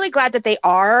I'm really glad that they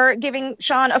are giving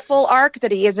Sean a full arc,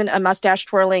 that he isn't a mustache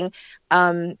twirling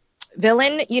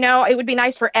villain. It would be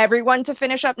nice for everyone to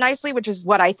finish up nicely, which is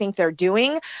what I think they're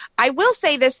doing. I will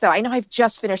say this, though. I know I've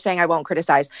just finished saying I won't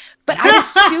criticize, but I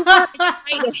was super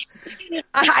excited.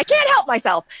 I can't help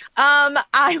myself.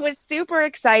 I was super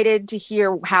excited to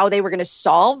hear how they were going to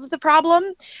solve the problem,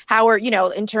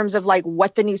 in terms of like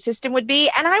what the new system would be.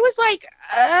 And I was like,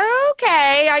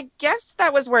 okay, I guess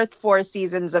that was worth 4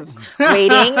 seasons of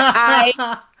waiting.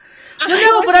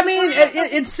 No, but I mean,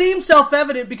 it seems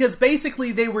self-evident because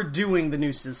basically they were doing the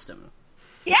new system.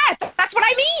 Yes, that's what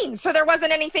I mean. So there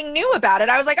wasn't anything new about it.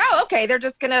 I was like, oh, okay, they're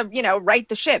just going to, right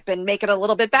the ship and make it a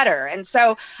little bit better. And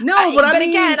so... No, but I mean,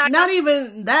 again, not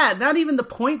even that. Not even the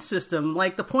point system.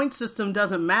 Like, the point system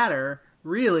doesn't matter,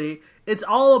 really. It's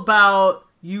all about...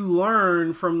 You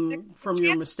learn from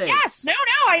your mistakes. Yes, no,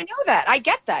 I know that. I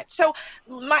get that. So,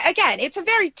 again, it's a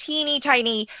very teeny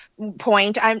tiny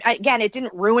point. Again, it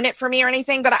didn't ruin it for me or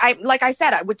anything, but like I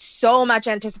said, with so much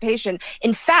anticipation.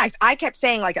 In fact, I kept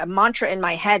saying like a mantra in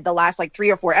my head the last like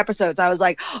 3 or 4 episodes. I was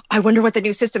like, I wonder what the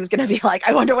new system is going to be like.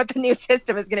 I wonder what the new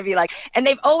system is going to be like. And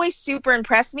they've always super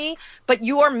impressed me. But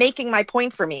you are making my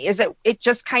point for me. Is that it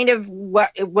just kind of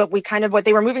what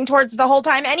they were moving towards the whole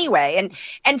time anyway.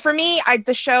 And for me,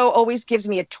 the show always gives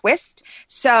me a twist.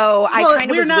 So I kind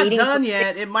of was waiting. We're not done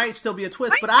yet. It might still be a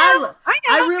twist, but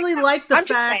I really like the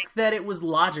fact that it was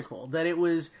logical, that it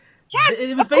was. Yes,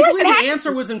 it was basically the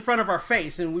answer was in front of our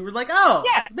face, and we were like, "Oh,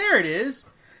 there it is."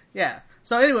 Yeah.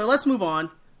 So anyway, let's move on.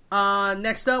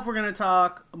 Next up, we're going to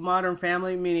talk Modern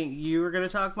Family, meaning you were going to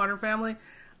talk Modern Family,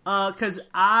 because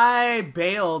I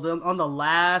bailed on the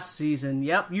last season.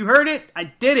 Yep, you heard it. I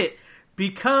did it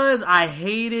because I've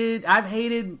hated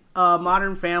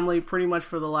Modern Family pretty much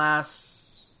for the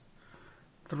last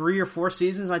 3 or 4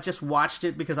 seasons. I just watched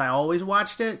it because I always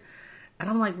watched it. And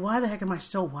I'm like, why the heck am I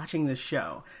still watching this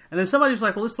show? And then somebody was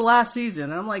like, well, it's the last season.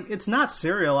 And I'm like, it's not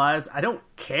serialized. I don't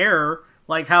care,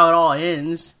 like, how it all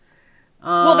ends.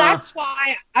 Well, that's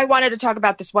why I wanted to talk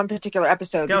about this one particular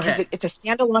episode, because it's a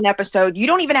standalone episode. You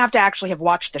don't even have to actually have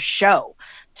watched the show.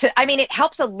 It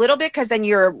helps a little bit because then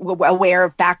you're aware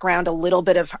of background, a little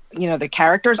bit of, the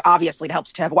characters. Obviously, it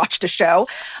helps to have watched a show.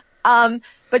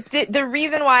 But the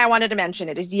reason why I wanted to mention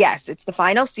it is, yes, it's the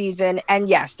final season. And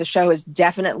yes, the show has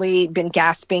definitely been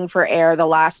gasping for air the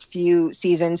last few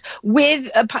seasons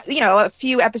with, a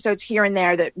few episodes here and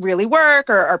there that really work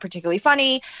or are particularly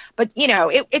funny. But,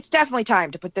 it's definitely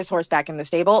time to put this horse back in the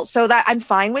stable. So that I'm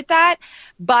fine with that.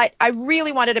 But I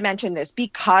really wanted to mention this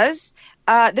because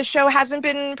the show hasn't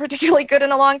been particularly good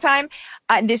in a long time.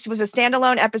 And this was a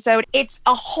standalone episode. It's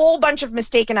a whole bunch of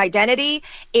mistaken identity.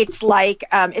 It's like,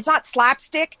 it's not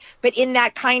slapstick, but in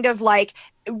that kind of like,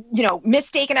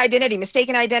 mistaken identity.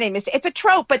 It's a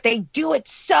trope, but they do it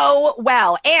so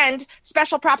well. And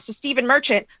special props to Stephen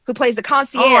Merchant, who plays the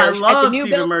concierge. Oh, I love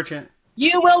Stephen Merchant.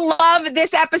 You will love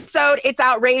this episode. It's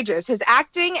outrageous. His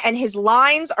acting and his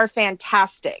lines are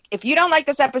fantastic. If you don't like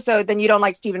this episode, then you don't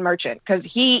like Stephen Merchant, because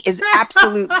he is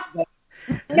absolutely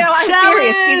No, I'm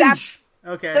serious. He's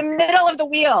okay. The middle of the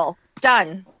wheel.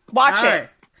 Done. Watch it. Right.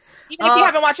 Even if you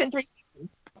haven't watched it in 3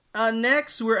 seasons.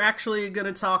 Next, we're actually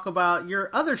going to talk about your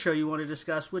other show you want to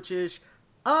discuss, which is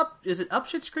Is it Up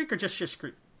Schitt's Creek or just Schitt's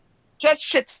Creek? Just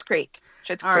Schitt's Creek.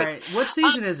 All right. What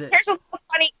season is it? Here's a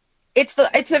funny. It's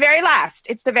the very last.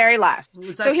 It's the very last.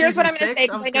 So here's what I'm going to say.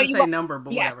 I was going to say number,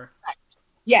 but whatever.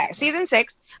 Yeah, season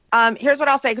 6. Here's what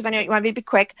I'll say, because I know you want me to be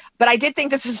quick, but I did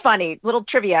think this was funny. Little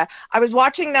trivia. I was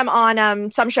watching them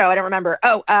on some show. I don't remember.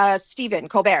 Stephen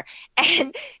Colbert.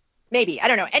 And maybe. I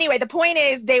don't know. Anyway, the point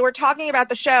is they were talking about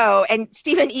the show, and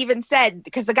Stephen even said,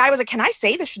 because the guy was like, can I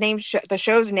say the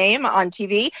show's name on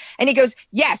TV? And he goes,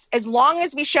 yes, as long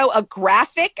as we show a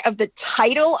graphic of the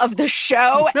title of the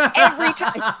show every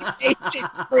time we say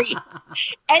Schitt's Creek.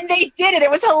 And they did it. It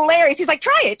was hilarious. He's like,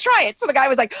 try it. So the guy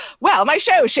was like, well, my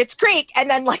show, Schitt's Creek. And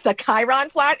then like the Chiron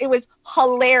flat, it was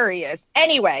hilarious.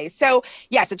 Anyway, so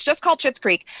yes, it's just called Schitt's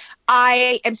Creek.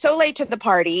 I am so late to the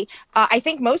party. I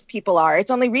think most people are.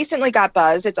 It's only recently got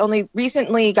buzz. It's only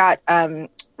recently got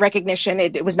recognition.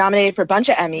 It was nominated for a bunch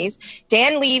of Emmys.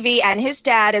 Dan Levy and his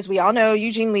dad, as we all know,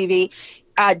 Eugene Levy.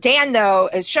 Dan, though,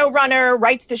 is showrunner,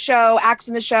 writes the show, acts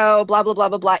in the show, blah, blah, blah,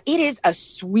 blah, blah. It is a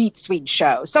sweet, sweet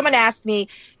show. Someone asked me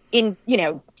in,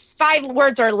 5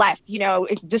 words or less,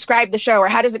 describe the show, or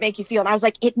how does it make you feel? And I was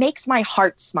like, it makes my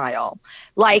heart smile.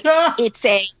 Like it's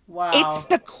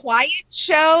a quiet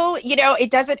show.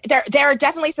 It doesn't, there are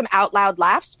definitely some out loud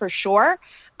laughs for sure.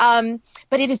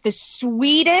 But it is the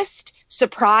sweetest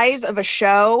surprise of a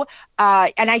show.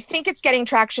 And I think it's getting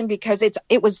traction because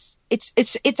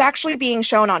it's actually being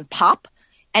shown on Pop.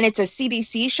 And it's a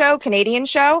CBC show, Canadian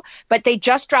show, but they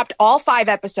just dropped all 5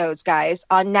 episodes, guys,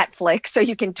 on Netflix, so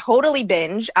you can totally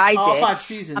binge. All 5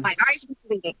 seasons. My eyes were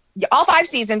bleeding. All 5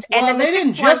 seasons, well, and then they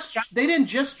didn't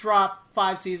just drop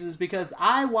 5 seasons, because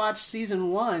I watched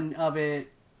season 1 of it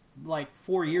like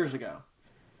 4 years ago.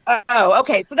 Oh,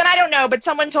 okay. So then I don't know, but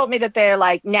someone told me that they're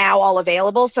like now all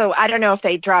available. So I don't know if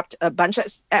they dropped a bunch of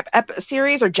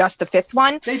series or just the 5th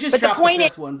one. They just dropped the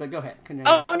 5th one, but go ahead.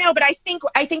 Oh no, but I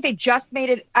think they just made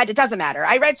it. It doesn't matter.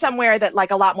 I read somewhere that like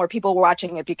a lot more people were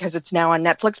watching it because it's now on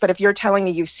Netflix. But if you're telling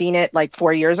me you've seen it like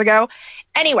 4 years ago,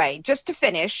 anyway, just to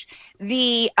finish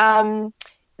the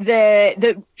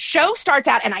show starts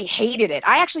out, and I hated it.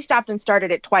 I actually stopped and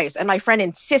started it twice, and my friend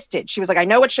insisted. She was like, I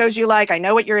know what shows you like. I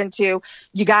know what you're into.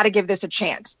 You got to give this a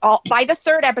chance. By the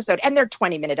 3rd episode, and they're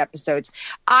 20-minute episodes,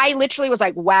 I literally was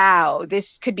like, wow,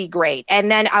 this could be great.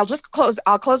 And then I'll close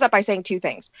up by saying 2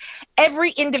 things. Every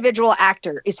individual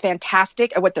actor is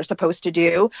fantastic at what they're supposed to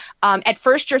do. At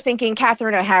first, you're thinking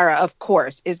Catherine O'Hara, of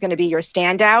course, is going to be your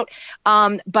standout.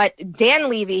 But Dan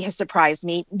Levy has surprised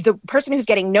me. The person who's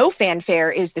getting no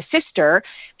fanfare is is the sister.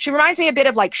 She reminds me a bit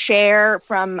of like Cher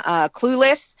from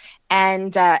Clueless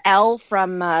and Elle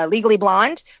from Legally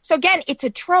Blonde. So again, it's a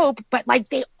trope, but like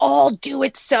they all do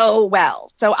it so well.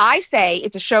 So I say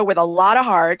it's a show with a lot of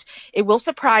heart. It will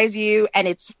surprise you, and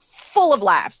it's full of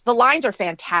laughs. The lines are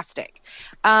fantastic.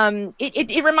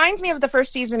 It reminds me of the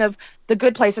first season of The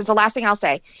Good Place. It's the last thing I'll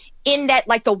say. In that,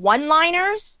 like, the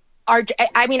one-liners are,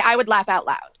 I mean, I would laugh out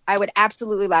loud. I would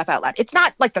absolutely laugh out loud. It's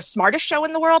not like the smartest show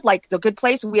in the world, like The Good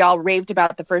Place. We all raved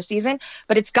about the first season,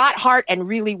 but it's got heart and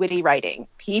really witty writing.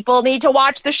 People need to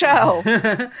watch the show.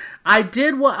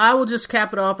 I will just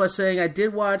cap it off by saying I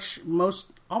did watch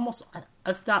almost,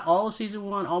 if not all of season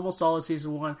 1, almost all of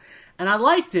season 1, and I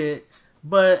liked it.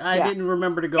 But I didn't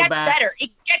remember to go back. Better. It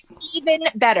gets even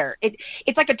better.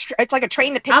 It's like a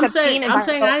train that picks up steam. I'm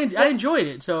saying I enjoyed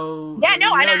it. So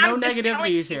no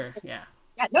negativities here. Yeah.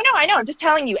 No, I know. I'm just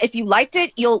telling you. If you liked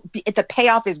it, the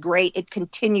payoff is great. It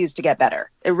continues to get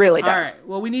better. It really does. All right.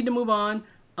 Well, we need to move on.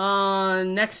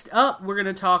 Next up, we're going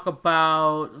to talk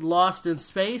about Lost in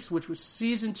Space, which was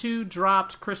season 2,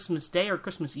 dropped Christmas Day or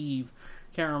Christmas Eve.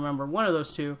 Can't remember. One of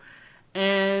those two.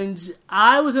 And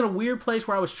I was in a weird place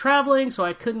where I was traveling, so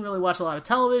I couldn't really watch a lot of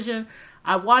television.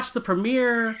 I watched the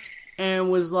premiere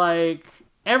and was like,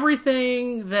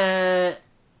 the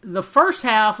first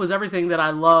half was everything that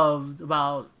I loved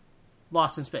about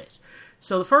Lost in Space.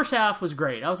 So the first half was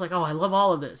great. I was like, oh, I love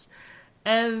all of this.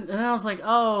 And then I was like,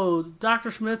 oh, Dr.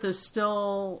 Smith is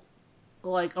still,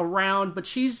 like, around, but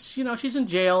she's in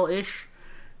jail-ish,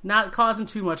 not causing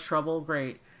too much trouble.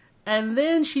 Great. And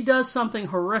then she does something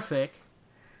horrific,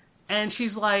 and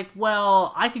she's like,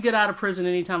 well, I could get out of prison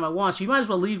anytime I want, so you might as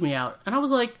well leave me out. And I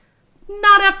was like,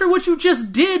 not after what you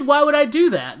just did. Why would I do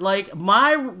that? Like,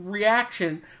 my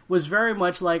reaction was very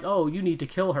much like, oh, you need to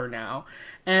kill her now.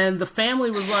 And the family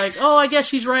was like, oh, I guess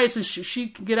she's right. Since she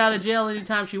can get out of jail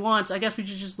anytime she wants, I guess we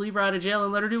should just leave her out of jail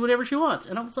and let her do whatever she wants.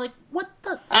 And I was like, what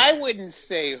the? I wouldn't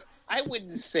say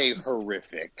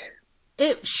horrific.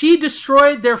 She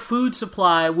destroyed their food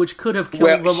supply, which could have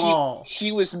killed them all.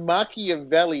 She was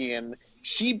Machiavellian.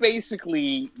 She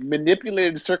basically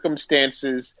manipulated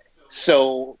circumstances.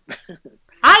 So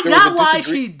I got why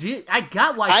she did.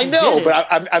 I know, but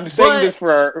I'm saying this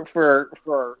for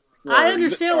I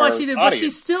understand why she did, audience.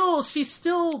 but she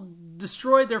still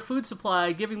destroyed their food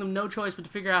supply, giving them no choice but to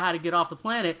figure out how to get off the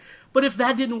planet. But if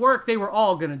that didn't work, they were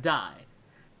all going to die.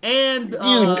 And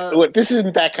this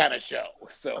isn't that kind of show.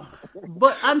 So,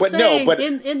 but saying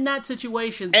in that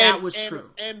situation, that was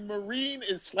true. And Maureen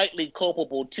is slightly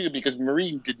culpable too, because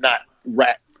Maureen did not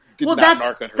narc on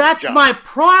her that's job. my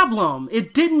problem.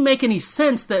 It didn't make any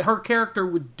sense that her character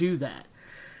would do that.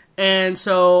 And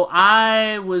so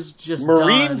I was just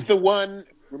Maureen's done. the one.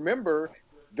 Remember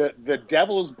the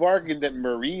devil's bargain that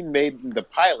Maureen made in the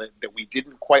pilot that we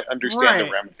didn't quite understand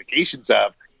the ramifications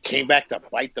of came back to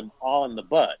bite them all in the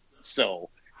butt.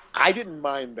 So I didn't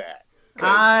mind that.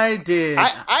 I did.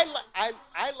 I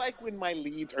like when my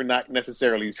leads are not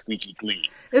necessarily squeaky clean.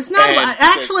 It's not.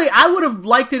 Actually, I would have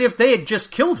liked it if they had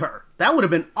just killed her. That would have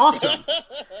been awesome.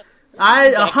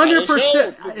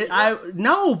 100%.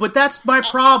 No, but that's my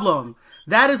problem.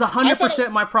 That is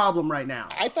 100% my problem right now.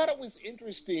 I thought it was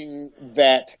interesting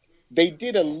that they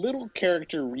did a little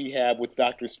character rehab with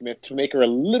Dr. Smith to make her a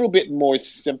little bit more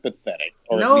sympathetic.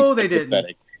 No, they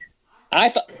didn't. I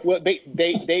thought. Well, they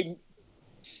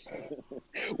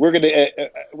we're gonna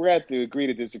have to agree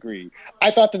to disagree.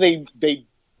 I thought that they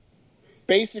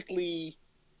basically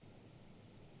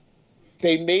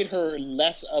made her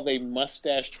less of a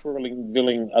mustache twirling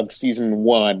villain of season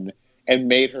 1 and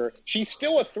made her. She's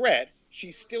still a threat.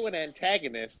 She's still an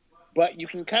antagonist. But you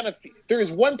can kind of. There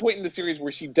is one point in the series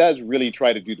where she does really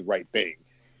try to do the right thing,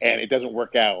 and it doesn't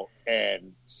work out,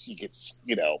 and she gets,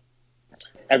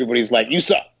 everybody's like, "You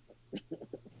suck."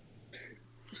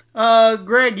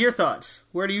 Greg, your thoughts?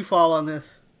 Where do you fall on this?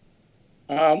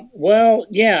 Well,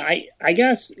 yeah, I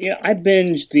guess I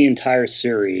binged the entire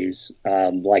series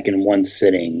like in one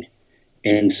sitting,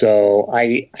 and so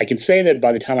I can say that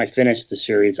by the time I finished the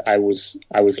series, I was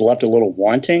left a little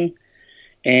wanting,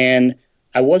 and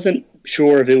I wasn't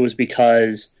sure if it was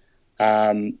because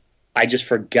I just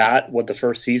forgot what the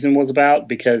first season was about,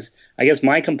 because I guess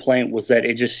my complaint was that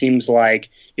it just seems like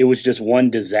it was just one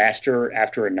disaster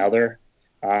after another.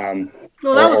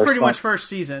 Well, that was pretty much first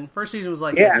season. First season was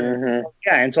like that too. Mm-hmm.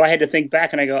 Yeah, and so I had to think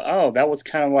back, and I go, oh, that was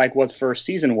kind of like what first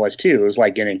season was too. It was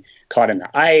like getting caught in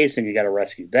the ice, and you got to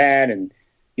rescue that, and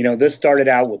this started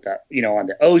out with the on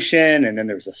the ocean, and then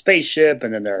there's a spaceship,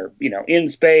 and then they're in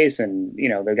space, and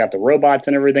they've got the robots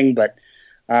and everything. But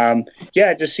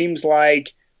it just seems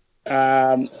like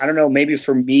I don't know. Maybe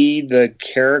for me, the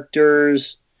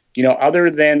characters other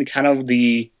than kind of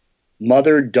the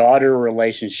mother-daughter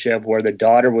relationship where the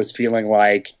daughter was feeling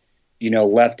like,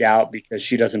 left out because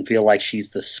she doesn't feel like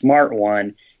she's the smart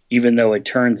one, even though it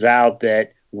turns out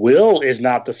that Will is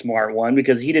not the smart one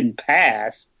because he didn't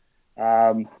pass.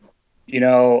 Other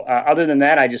than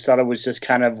that, I just thought it was just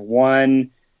kind of one,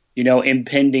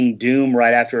 impending doom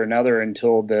right after another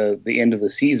until the end of the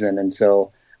season. And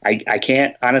so I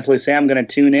can't honestly say I'm going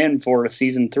to tune in for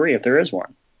season 3 if there is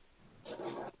one.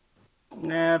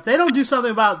 Nah, if they don't do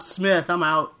something about Smith, I'm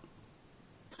out.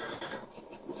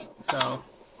 So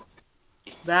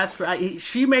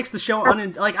she makes the show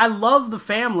I love the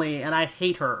family and I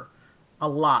hate her a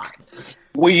lot.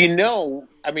 Well,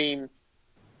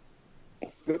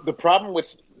 the problem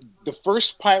with the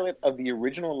first pilot of the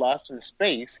original Lost in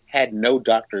Space had no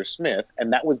Dr. Smith,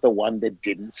 and that was the one that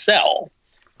didn't sell.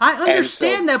 I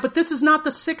understand that, but this is not the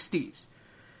 60s.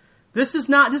 This is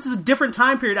a different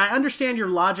time period. I understand your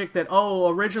logic that,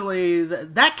 originally,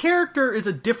 that character is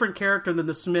a different character than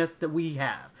the Smith that we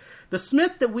have. The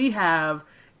Smith that we have,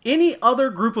 any other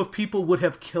group of people would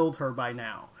have killed her by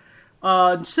now.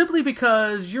 Simply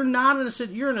because you're in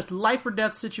a life or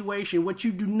death situation. What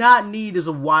you do not need is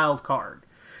a wild card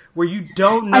where you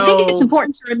don't know. I think it's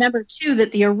important to remember too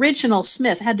that the original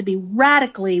Smith had to be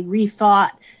radically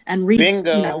rethought and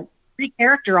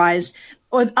recharacterized,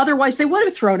 or otherwise they would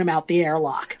have thrown him out the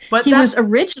airlock. But he was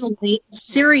originally a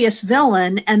serious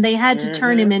villain, and they had to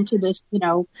turn him into this,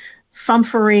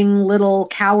 fumfering little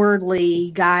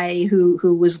cowardly guy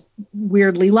who was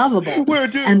weirdly lovable. And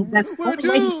that's the only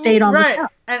way he stayed on the show.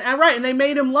 And they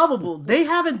made him lovable. They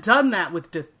haven't done that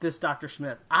with this Dr.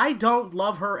 Smith. I don't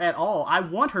love her at all. I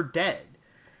want her dead.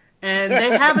 And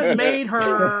they haven't made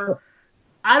her...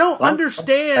 I don't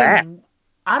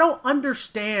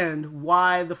understand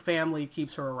why the family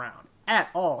keeps her around at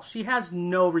all. She has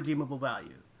no redeemable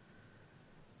value.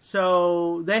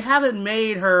 So they haven't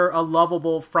made her a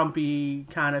lovable, frumpy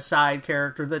kind of side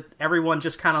character that everyone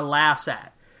just kind of laughs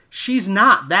at. She's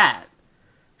not that.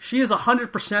 She is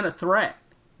 100% a threat.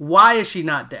 Why is she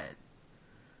not dead?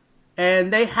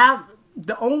 And they have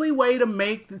the only way to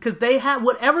make, because they have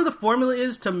whatever the formula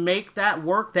is to make that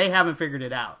work, they haven't figured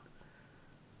it out.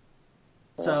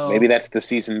 So maybe that's the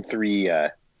season 3.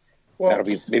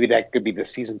 Maybe that could be the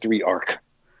season 3 arc.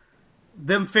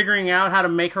 Them figuring out how to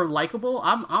make her likable.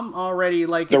 I'm already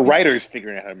like the writers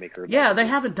figuring out how to make her. Yeah, they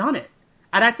haven't done it,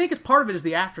 and I think it's part of it is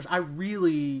the actress.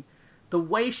 The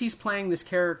way she's playing this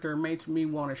character makes me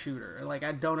want to shoot her. Like,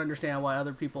 I don't understand why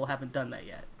other people haven't done that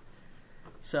yet.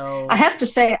 So I have to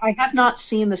say, I have not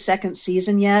seen the second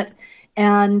season yet,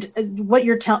 and what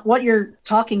you're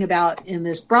talking about in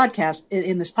this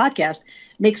podcast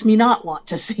makes me not want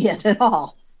to see it at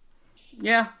all.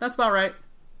 Yeah, that's about right.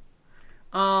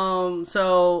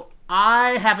 So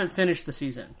I haven't finished the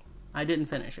season. I didn't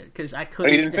finish it because I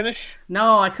couldn't. Oh, you didn't finish?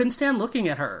 No, I couldn't stand looking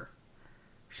at her.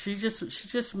 She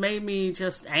just made me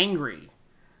just angry.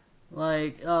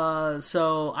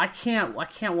 So I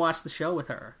can't watch the show with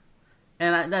her,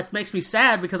 and that makes me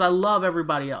sad because I love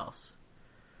everybody else.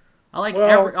 I like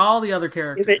all the other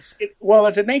characters.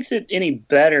 If it makes it any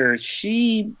better,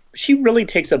 she really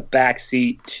takes a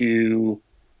backseat to.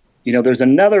 There's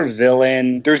another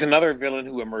villain. There's another villain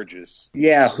who emerges.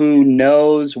 Yeah, who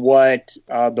knows what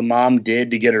the mom did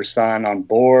to get her son on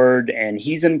board, and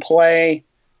he's in play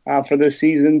for this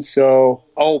season. So,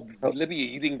 Libya,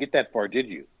 you didn't get that far, did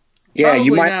you? Yeah, Probably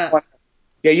you might. Not.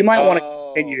 You might want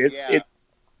to continue.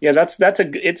 That's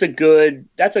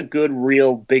a good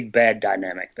real big bad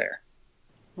dynamic there.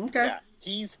 Okay. Yeah,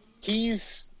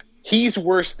 he's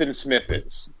worse than Smith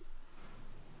is.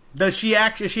 Is she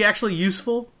actually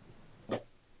useful?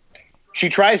 She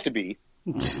tries to be.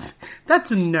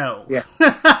 That's a no. Yeah.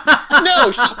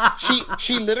 No,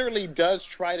 she literally does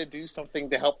try to do something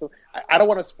to help them. I don't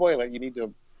want to spoil it. You need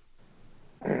to.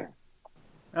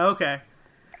 Okay.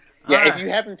 Yeah, if you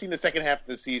haven't seen the second half of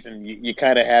the season, you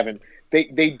kind of haven't.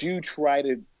 They do try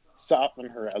to soften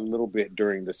her a little bit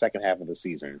during the second half of the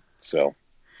season. So.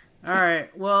 All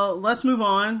right. Well, let's move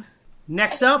on.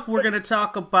 Next up, we're going to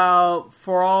talk about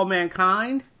For All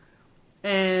Mankind.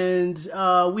 And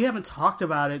we haven't talked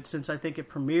about it since I think it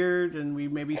premiered, and we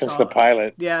maybe since saw the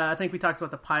pilot. Yeah, I think we talked about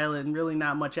the pilot and really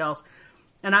not much else.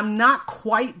 And I'm not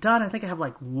quite done. I think I have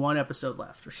like one episode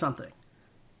left or something.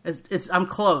 I'm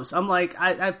close. I'm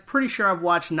pretty sure I've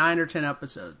watched 9 or 10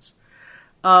 episodes.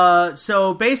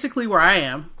 So basically where I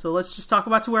am. So let's just talk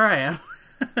about where I am.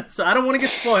 So I don't want to get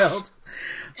spoiled.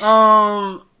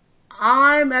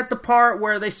 I'm at the part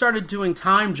where they started doing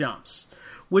time jumps,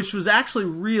 which was actually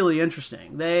really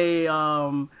interesting. They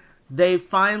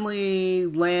finally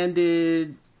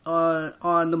landed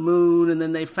on the moon, and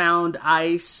then they found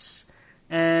ice.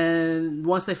 And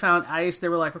once they found ice, they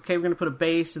were like, okay, we're going to put a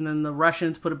base. And then the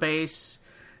Russians put a base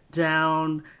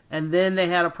down. And then they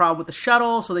had a problem with the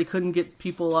shuttle, so they couldn't get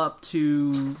people up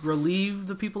to relieve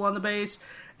the people on the base.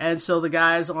 And so the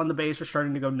guys on the base are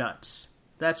starting to go nuts.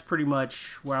 That's pretty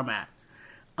much where I'm at.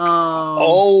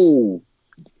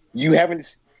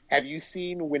 Have you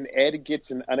seen when Ed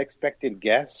gets an unexpected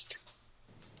guest?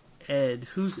 Ed.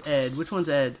 Who's Ed? Which one's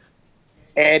Ed?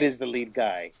 Ed is the lead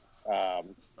guy.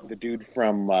 The dude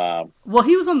from. Well,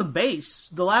 he was on the base.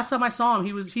 The last time I saw him,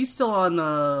 he's still on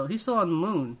the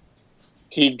moon.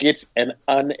 He gets an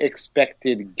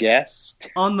unexpected guest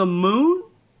On the moon?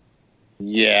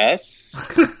 Yes.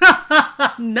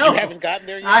 No, you haven't gotten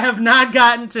there yet. I have not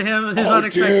gotten to his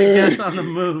unexpected guest on the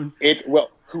moon.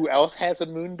 Who else has a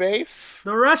moon base?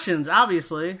 The Russians,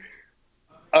 obviously.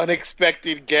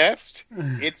 Unexpected guest.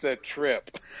 It's a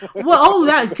trip. Well,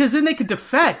 because then they could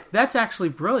defect. That's actually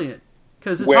brilliant.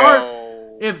 Because it's hard.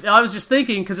 If I was just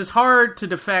thinking, because it's hard to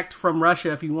defect from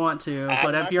Russia if you want to,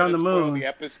 but if you're on the moon,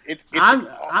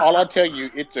 I'll tell you,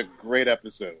 it's a great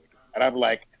episode, and I'm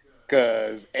like,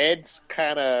 because Ed's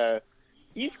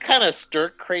he's kind of stir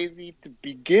crazy to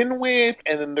begin with,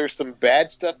 and then there's some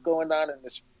bad stuff going on in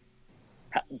this.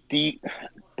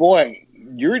 Boy,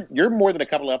 you're more than a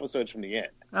couple episodes from the end.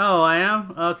 Oh, I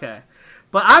am? Okay.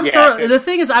 But the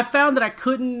thing is, I found that I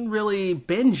couldn't really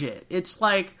binge it. It's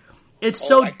like, it's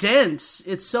so dense.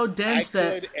 It's so dense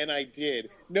that... I did.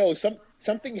 No,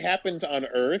 something happens on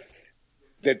Earth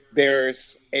that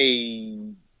there's a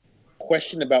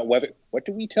question about what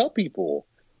do we tell people?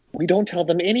 We don't tell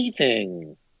them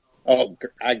anything. Oh,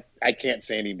 I can't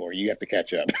say anymore. You have to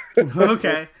catch up.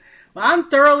 Okay. Well, I'm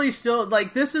thoroughly still,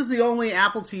 this is the only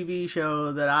Apple TV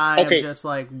show that I am just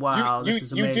like, wow, this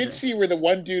is amazing. You did see where the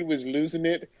one dude was losing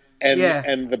it,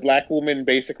 and the black woman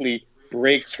basically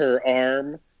breaks her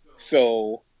arm,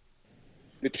 so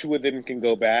the two of them can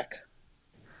go back?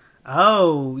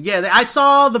 Oh, yeah, I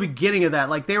saw the beginning of that.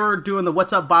 Like, they were doing the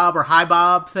What's Up, Bob, or Hi,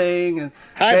 Bob thing. And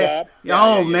Bob.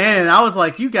 Yeah, man, I was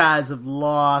like, you guys have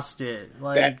lost it.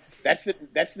 Like That's the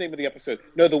name of the episode.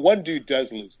 No, the one dude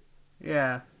does lose it.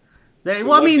 Yeah.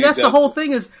 That's the whole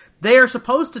thing is they are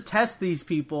supposed to test these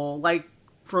people, like,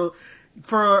 for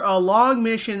a long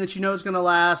mission that you know is going to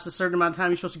last a certain amount of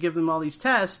time. You're supposed to give them all these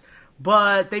tests,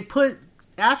 but they put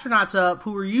astronauts up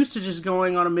who were used to just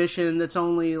going on a mission that's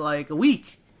only like a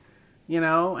week,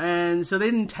 and so they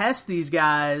didn't test these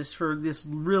guys for this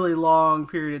really long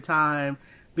period of time,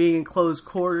 being in close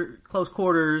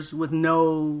quarters with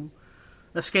no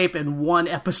escape in one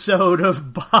episode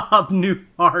of Bob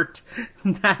Newhart.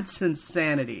 That's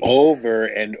insanity. Over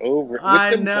and over. With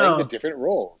them know. Playing the different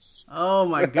roles. Oh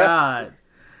my god.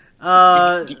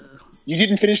 You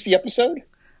didn't finish the episode?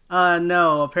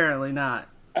 No, apparently not.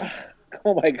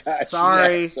 Oh my gosh.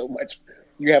 Sorry. You have so much.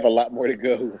 You have a lot more to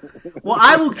go. Well,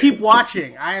 I will keep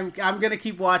watching. I'm going to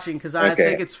keep watching because I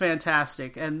think it's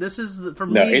fantastic. And this is,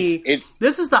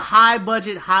 this is the high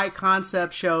budget, high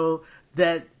concept show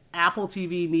that Apple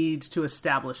TV needs to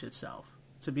establish itself.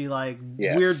 To be like,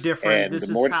 we're different. And this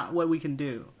is what we can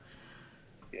do.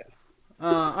 Yeah.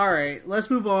 All right,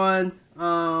 let's move on.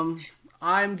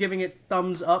 I'm giving it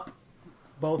thumbs up.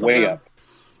 Both Way of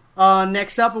them.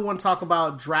 Next up, I want to talk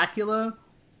about Dracula.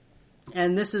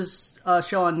 And this is a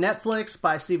show on Netflix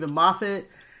by Stephen Moffat.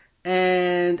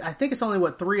 And I think it's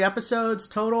only, 3 episodes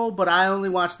total? But I only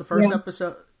watched the first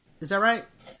episode. Is that right,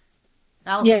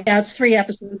 Alice? Yeah, it's 3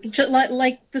 episodes. Just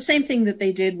like the same thing that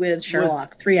they did with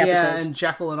Sherlock. 3 episodes. Yeah, and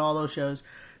Jekyll and all those shows.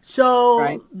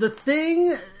 So, the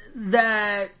thing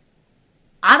that...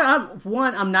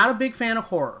 I'm not a big fan of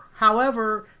horror.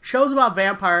 However, shows about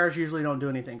vampires usually don't do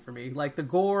anything for me. Like, the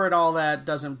gore and all that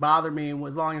doesn't bother me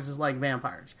as long as it's like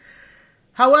vampires.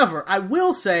 However, I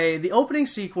will say the opening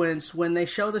sequence when they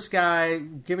show this guy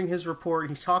giving his report,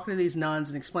 he's talking to these nuns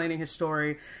and explaining his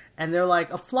story, and they're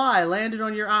like, a fly landed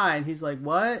on your eye, and he's like,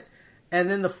 what? And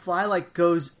then the fly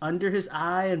goes under his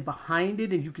eye and behind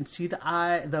it, and you can see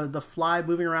the fly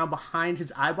moving around behind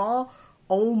his eyeball.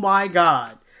 Oh my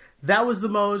god. That was the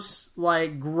most,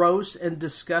 gross and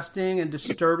disgusting and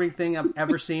disturbing thing I've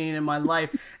ever seen in my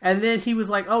life. And then he was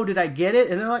like, oh, did I get it?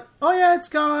 And they're like, oh yeah, it's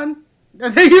gone.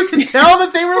 And then you can tell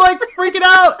that they were, freaking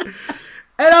out. And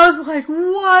I was like,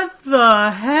 what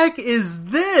the heck is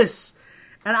this?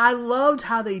 And I loved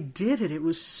how they did it. It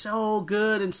was so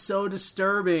good and so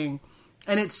disturbing.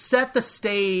 And it set the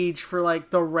stage for,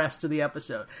 the rest of the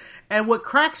episode. And what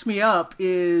cracks me up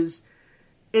is...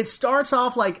 it starts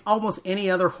off like almost any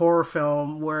other horror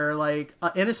film where, an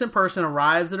innocent person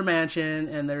arrives at a mansion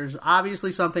and there's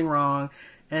obviously something wrong,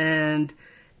 and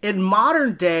in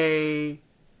modern day,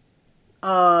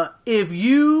 if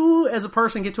you as a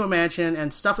person get to a mansion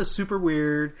and stuff is super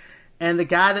weird, and the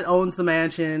guy that owns the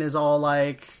mansion is all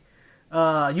like,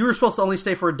 you were supposed to only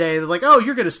stay for a day. They're like, oh,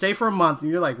 you're going to stay for a month.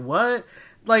 And you're like, what?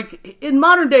 Like, in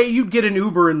modern day, you'd get an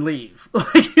Uber and leave.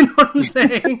 Like, you know what I'm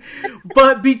saying?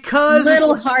 But because...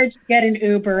 Little hard to get an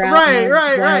Uber out in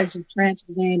the wilds of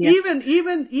Transylvania.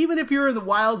 Even if you're in the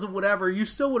wilds of whatever, you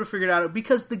still would have figured out,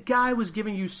 because the guy was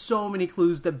giving you so many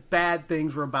clues that bad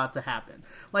things were about to happen.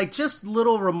 Like, just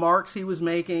little remarks he was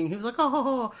making. He was like,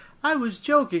 oh, I was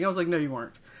joking. I was like, no, you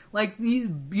weren't. Like,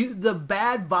 the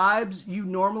bad vibes you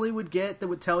normally would get that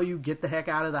would tell you, get the heck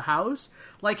out of the house.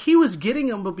 Like, he was getting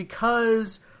them, but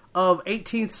because of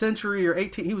 18th century or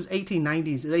he was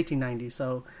 1890s,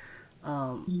 so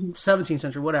 17th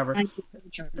century, whatever.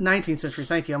 19th century,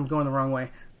 thank you, I'm going the wrong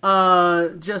way.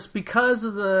 Just because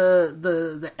of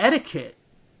the etiquette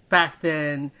back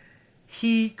then,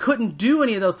 he couldn't do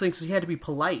any of those things because he had to be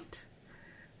polite.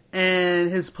 And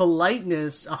his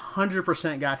politeness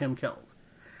 100% got him killed.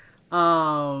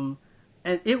 And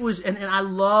it was, and I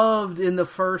loved in the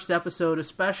first episode,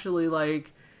 especially,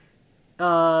 like,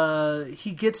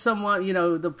 he gets someone,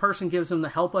 the person gives him the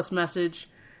help us message,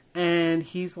 and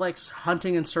he's like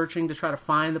hunting and searching to try to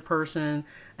find the person.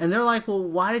 And they're like, well,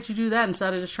 why did you do that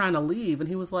instead of just trying to leave? And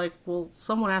he was like, well,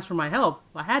 someone asked for my help.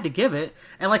 I had to give it.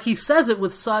 And like, he says it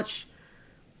with such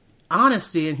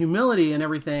honesty and humility and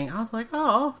everything. I was like,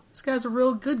 oh, this guy's a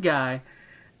real good guy.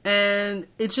 And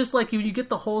it's just like you get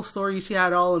the whole story, you see how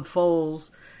it all unfolds,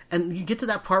 and you get to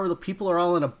that part where the people are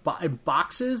all in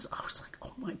boxes. I was like,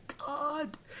 oh my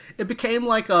god. It became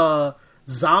like a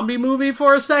zombie movie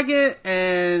for a second,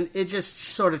 and it just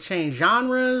sort of changed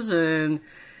genres, and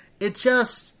it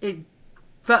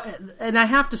felt, and I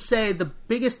have to say, the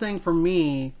biggest thing for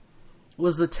me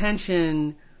was the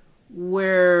tension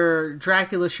where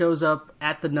Dracula shows up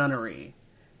at the nunnery.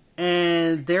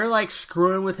 And they're like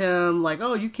screwing with him, like,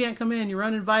 oh, you can't come in, you're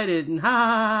uninvited, and ha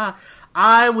ha ha.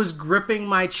 I was gripping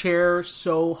my chair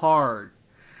so hard.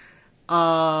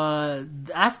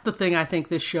 That's the thing I think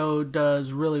this show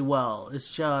does really well.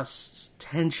 It's just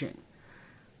tension.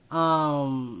 I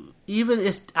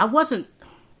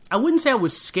wouldn't say I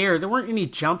was scared. There weren't any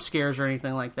jump scares or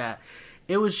anything like that.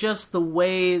 It was just the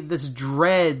way, this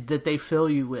dread that they fill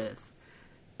you with.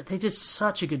 They did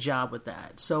such a good job with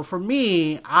that. So for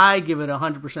me, I give it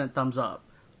 100% thumbs up.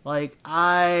 Like,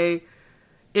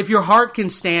 if your heart can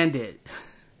stand it,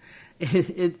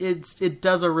 it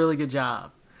does a really good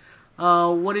job.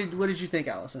 What did you think,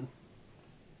 Allison?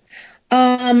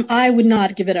 I would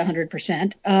not give it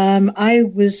 100%. I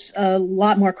was a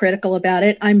lot more critical about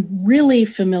it. I'm really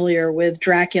familiar with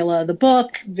Dracula, the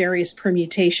book, various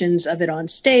permutations of it on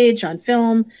stage, on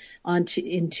film, in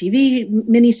TV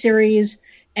miniseries.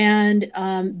 And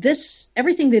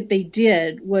everything that they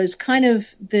did was kind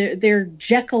of their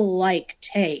Jekyll-like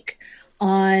take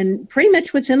on pretty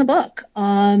much what's in the book.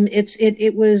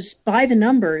 It was by the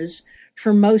numbers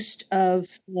for most of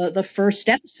the first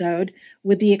episode,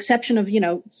 with the exception of,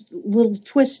 little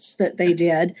twists that they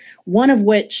did, one of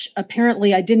which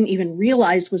apparently I didn't even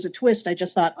realize was a twist. I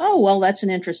just thought, oh, well, that's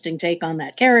an interesting take on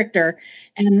that character.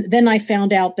 And then I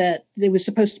found out that there was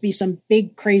supposed to be some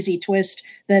big crazy twist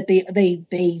that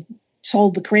they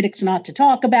told the critics not to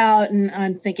talk about. And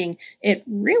I'm thinking, it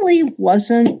really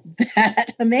wasn't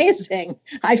that amazing.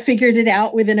 I figured it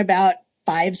out within about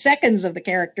 5 seconds of the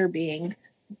character being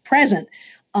present.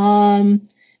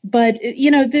 But they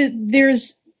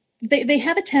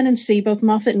have a tendency, both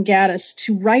Moffat and Gatiss,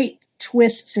 to write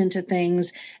twists into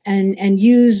things and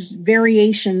use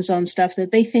variations on stuff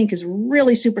that they think is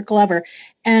really super clever.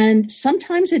 And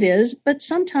sometimes it is, but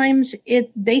sometimes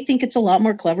they think it's a lot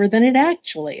more clever than it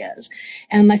actually is.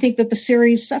 And I think that the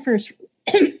series suffers,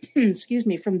 excuse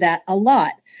me, from that a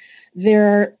lot.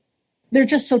 They're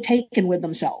just so taken with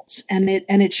themselves, and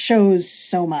it shows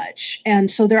so much. And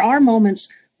so there are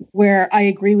moments where I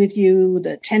agree with you,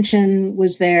 the tension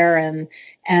was there, and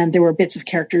there were bits of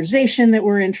characterization that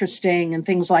were interesting and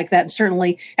things like that. And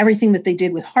certainly everything that they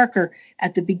did with Harker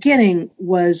at the beginning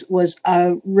was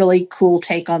a really cool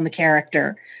take on the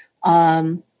character.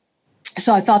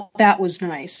 So I thought that was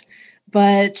nice.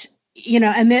 But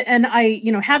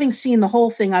having seen the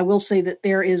whole thing, I will say that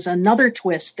there is another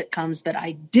twist that comes that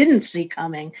I didn't see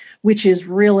coming, which is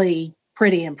really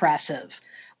pretty impressive.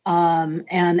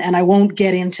 And I won't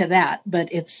get into that, but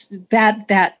it's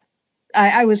that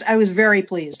I was very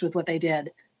pleased with what they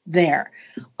did there.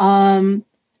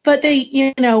 But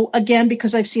they, again,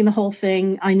 because I've seen the whole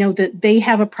thing, I know that they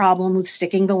have a problem with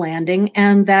sticking the landing,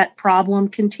 and that problem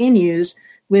continues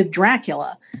with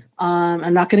Dracula.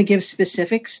 I'm not going to give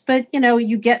specifics, but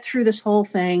you get through this whole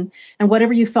thing, and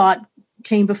whatever you thought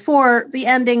came before, the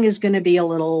ending is going to be a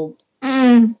little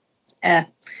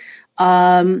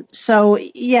So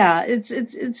yeah,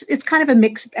 it's kind of a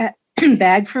mixed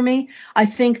bag for me. I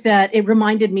think that it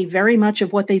reminded me very much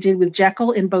of what they did with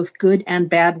Jekyll in both good and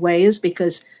bad ways,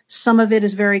 because some of it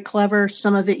is very clever.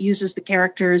 Some of it uses the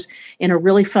characters in a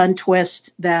really fun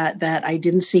twist that I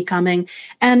didn't see coming.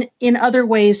 And in other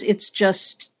ways, it's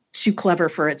just too clever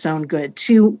for its own good,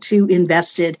 too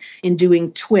invested in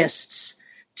doing twists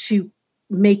to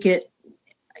make it,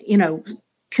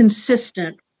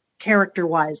 consistent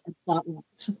character-wise and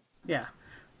plot-wise. Yeah.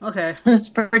 Okay. That's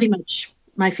pretty much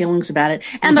my feelings about it.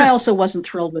 And I also wasn't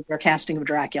thrilled with their casting of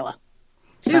Dracula.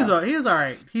 He was all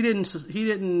right. He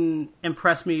didn't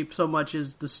impress me so much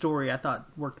as the story I thought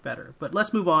worked better. But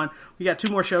let's move on. We got 2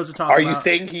 more shows to talk about. Are you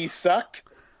saying he sucked?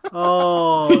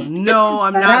 Oh, no,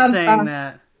 I'm not saying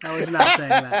that. I was not saying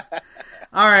that.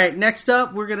 All right, next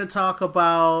up, we're going to talk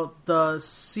about the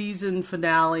season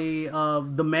finale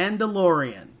of The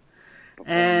Mandalorian.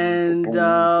 And Baby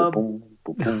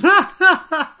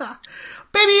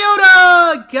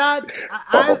Yoda got...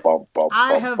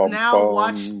 I have now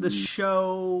watched the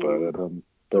show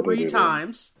 3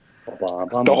 times.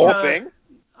 The whole thing?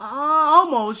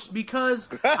 Almost, because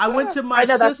I went to my I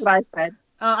know that's what I said.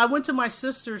 I went to my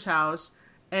sister's house,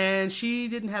 and she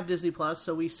didn't have Disney Plus,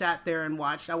 so we sat there and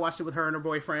watched. I watched it with her and her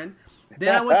boyfriend.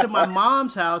 Then I went to my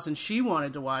mom's house, and she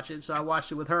wanted to watch it, so I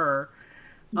watched it with her.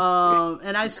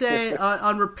 And I say,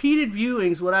 on repeated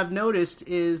viewings, what I've noticed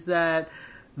is that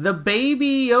the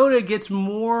Baby Yoda gets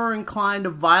more inclined to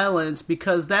violence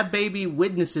because that baby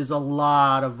witnesses a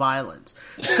lot of violence.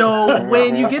 So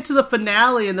when you get to the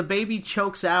finale and the baby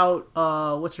chokes out,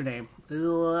 what's her name?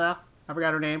 I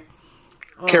forgot her name.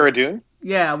 Cara Dune?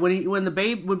 Yeah, when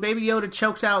Baby Yoda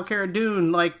chokes out Cara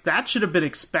Dune, like, that should have been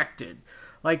expected.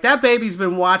 Like, that baby's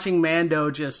been watching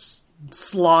Mando just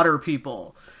slaughter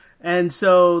people. And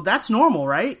so that's normal,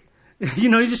 right?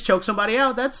 You just choke somebody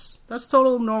out. That's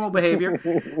total normal behavior.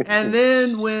 And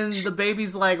then when the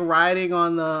baby's like riding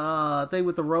on the thing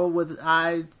with the road with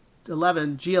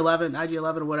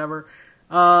IG-11 or whatever,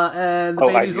 and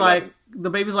the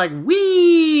baby's like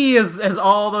wee as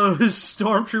all those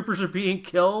stormtroopers are being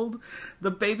killed. The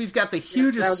baby's got the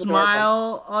hugest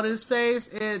smile on his face.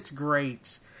 It's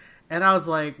great. And I was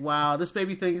like, wow, this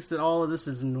baby thinks that all of this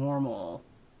is normal.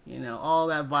 All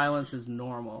that violence is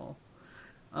normal.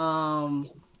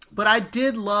 But I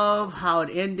did love how it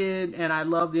ended, and I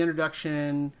love the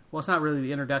introduction. Well, it's not really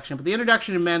the introduction, but the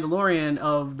introduction in Mandalorian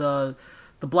of the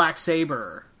black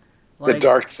saber, the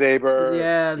dark saber.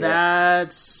 Yeah,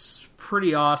 that's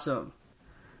pretty awesome.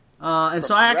 And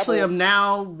so I actually am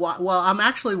now. I'm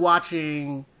actually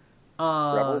watching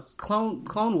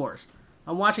Clone Wars.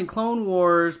 I'm watching Clone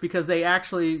Wars because they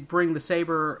actually bring the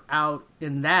saber out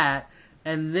in that.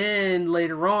 And then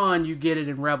later on, you get it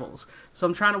in Rebels. So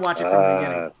I'm trying to watch it from the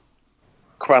beginning.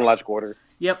 Chronological order.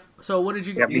 Yep. So what did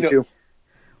you? Me too.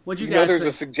 What'd you guys think? There's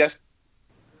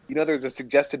a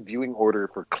suggested viewing order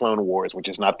for Clone Wars, which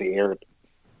is not the aired.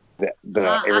 Aired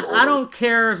order. I don't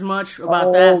care as much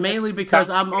about that, mainly because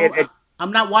I'm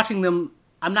not watching them.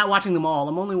 I'm not watching them all.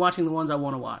 I'm only watching the ones I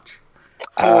want to watch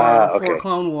for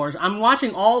Clone Wars. I'm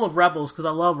watching all of Rebels because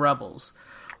I love Rebels.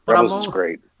 But Rebels is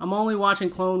great. I'm only watching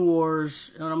Clone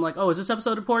Wars, and I'm like, oh, is this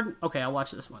episode important? Okay, I'll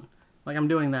watch this one. Like, I'm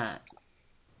doing that.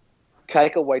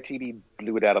 Taika Waititi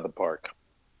blew it out of the park.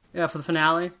 Yeah, for the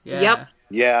finale? Yeah. Yep.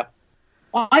 Yeah.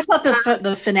 Well, I thought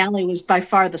the finale was by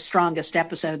far the strongest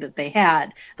episode that they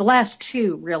had. The last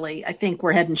 2, really, I think,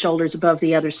 were head and shoulders above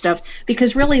the other stuff,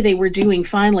 because really they were doing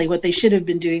finally what they should have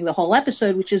been doing the whole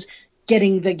episode, which is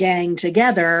getting the gang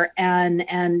together and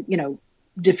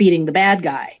defeating the bad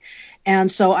guy.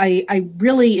 And so I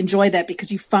really enjoy that,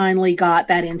 because you finally got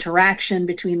that interaction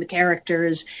between the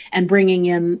characters and bringing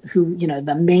in who,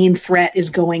 the main threat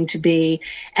is going to be.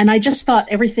 And I just thought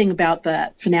everything about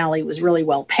the finale was really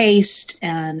well paced,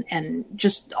 and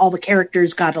just all the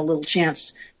characters got a little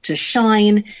chance to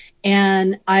shine.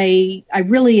 And I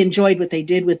really enjoyed what they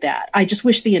did with that. I just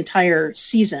wish the entire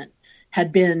season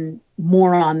had been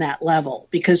more on that level,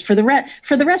 because for the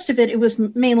rest of it, it was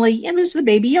the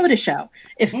Baby Yoda show.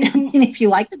 If you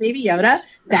like the Baby Yoda,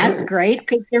 that's great,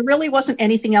 because there really wasn't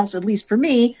anything else, at least for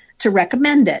me, to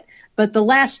recommend it. But the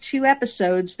last 2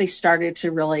 episodes, they started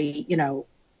to really,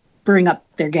 bring up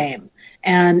their game,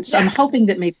 and so I'm hoping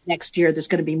that maybe next year there's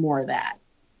going to be more of that.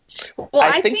 Well,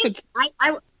 I think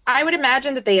I would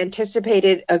imagine that they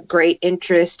anticipated a great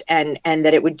interest and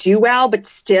that it would do well, but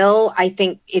still, I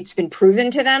think it's been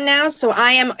proven to them now. So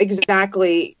I am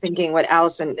exactly thinking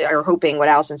hoping what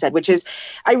Allison said, which is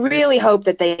I really hope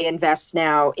that they invest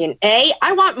now in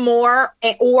I want more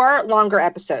or longer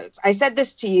episodes. I said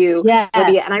this to you,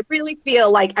 Lydia, and I really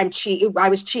feel like I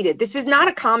was cheated. This is not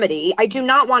a comedy. I do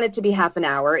not want it to be half an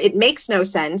hour. It makes no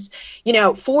sense.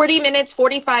 40 minutes,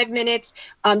 45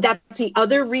 minutes. That's the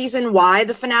other reason why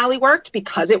the finale worked,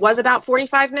 because it was about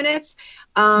 45 minutes,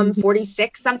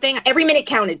 46 something. Every minute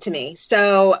counted to me.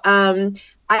 So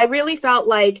I really felt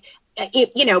like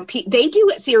they do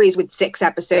a series with 6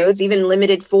 episodes, even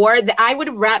limited 4. I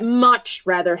would much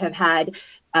rather have had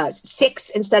 6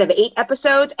 instead of 8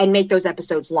 episodes and make those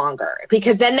episodes longer,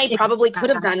 because then they probably could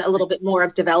have done a little bit more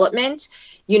of development,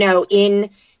 in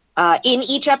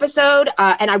each episode,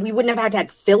 and we wouldn't have had to have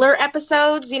filler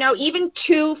episodes. Even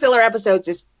 2 filler episodes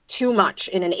is too much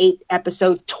in an 8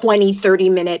 episode, 30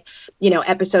 minute,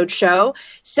 episode show.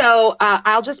 So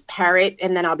I'll just parrot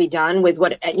and then I'll be done with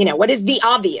what is the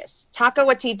obvious. Taika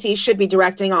Waititi should be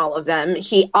directing all of them.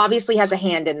 He obviously has a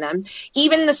hand in them.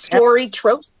 Even the story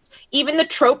tropes. Even the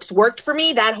tropes worked for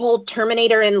me. That whole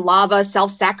Terminator in lava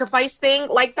self-sacrifice thing,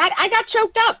 like that, I got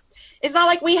choked up. It's not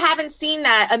like we haven't seen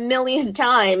that a million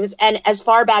times and as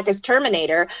far back as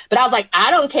Terminator, but I was like, I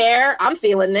don't care. I'm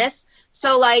feeling this.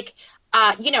 So like,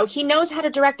 he knows how to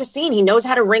direct a scene. He knows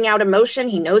how to wring out emotion.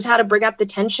 He knows how to bring up the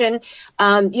tension.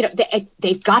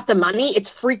 They've got the money. It's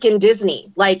freaking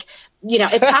Disney. Like,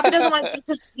 if Taika doesn't want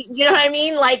to, you know what I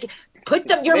mean? Like, put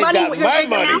your money where your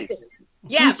mouth is.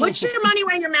 Yeah, put your money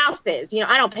where your mouth is.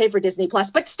 I don't pay for Disney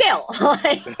Plus, but still,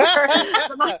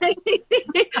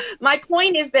 my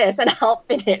point is this, and I'll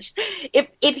finish.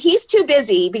 If he's too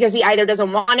busy because he either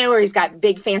doesn't want to or he's got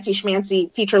big fancy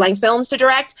schmancy feature-length films to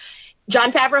direct,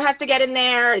 Jon Favreau has to get in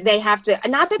there. They have to.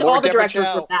 Not that all the directors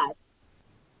were bad.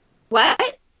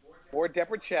 What? Or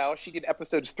Deborah Chow. She did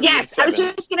episodes 3 Yes, and 7. I was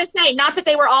just going to say, not that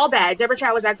they were all bad. Deborah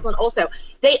Chow was excellent also.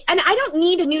 And I don't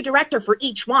need a new director for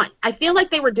each one. I feel like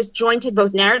they were disjointed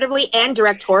both narratively and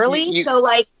directorially.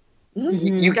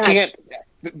 You can't.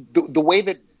 The way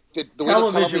that the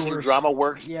television drama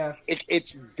works,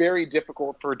 it's very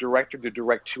difficult for a director to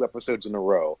direct 2 episodes in a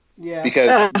row. Yeah,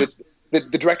 because the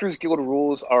Directors Guild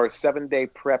rules are 7-day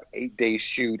prep, 8-day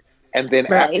shoot, and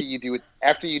then after you do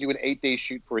an 8-day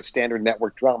shoot for a standard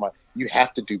network drama, you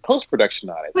have to do post-production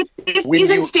on it. But this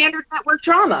isn't standard network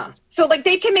drama. So,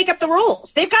 they can make up the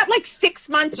rules. They've got, 6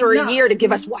 months or a year to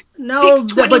give us what? No,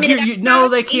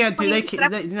 they can't do they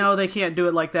can't do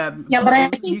it like that. Yeah, but I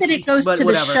think that it goes to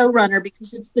the showrunner,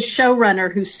 because it's the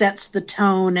showrunner who sets the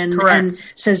tone and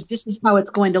says this is how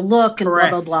it's going to look and blah,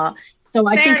 blah, blah. So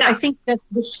I think that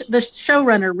the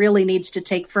showrunner really needs to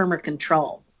take firmer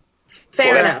control.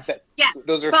 Fair enough. Yeah,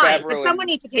 those are fine, but someone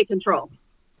needs to take control.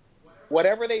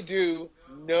 Whatever they do,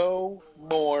 no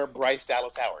more Bryce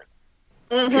Dallas Howard.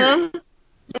 Mm-hmm.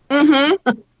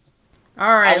 Mm-hmm.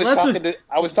 All right.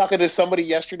 I was talking to somebody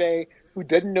yesterday who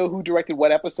didn't know who directed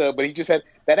what episode, but he just said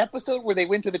that episode where they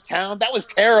went to the town, that was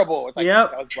terrible. It's like,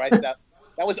 that was Bryce Dallas.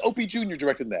 That was Opie Jr.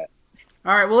 directing that.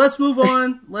 All right. Well, let's move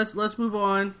on. Let's move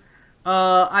on.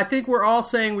 I think we're all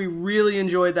saying we really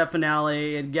enjoyed that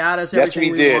finale. It got us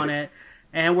everything we wanted,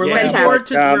 and we're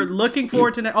looking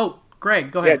forward to. Oh,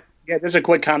 Greg, go ahead. Yeah, there's a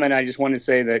quick comment. I just wanted to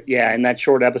say that in that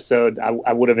short episode,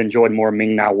 I would have enjoyed more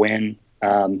Ming Na Wen.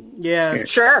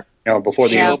 Sure. Before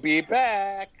the she'll be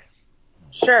back.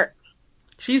 Sure.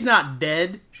 She's not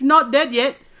dead. She's not dead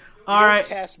yet. All right.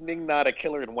 Cast Ming Na to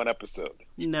kill her in one episode.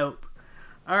 Nope.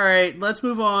 All right, let's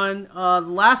move on. The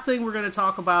last thing we're going to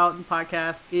talk about in the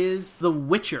podcast is The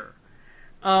Witcher.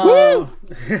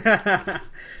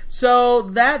 So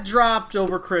that dropped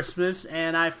over Christmas,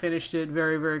 and I finished it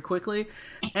very, very quickly.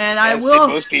 And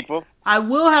most people. I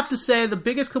will have to say the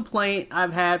biggest complaint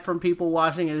I've had from people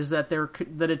watching it is that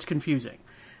it's confusing.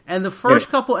 And the first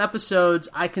couple episodes,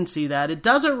 I can see that. It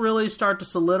doesn't really start to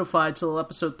solidify till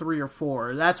episode 3 or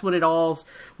 4. That's when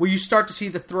where you start to see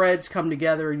the threads come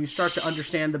together and you start to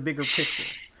understand the bigger picture.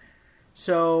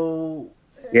 So...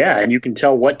 Yeah, and you can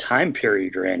tell what time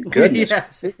period you're in.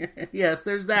 Goodness. Yes,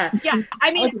 there's that. Yeah,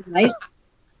 I mean,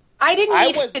 I didn't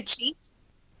need to cheat.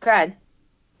 Go ahead.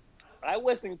 I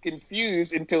wasn't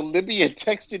confused until Libya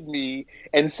texted me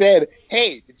and said,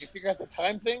 "Hey, did you figure out the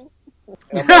time thing?"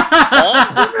 And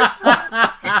I'm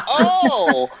like,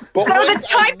 oh, but so the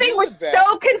time thing was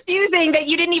so confusing that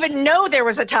you didn't even know there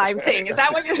was a time thing. Is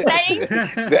that what you're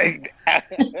saying?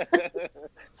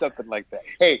 Something like that.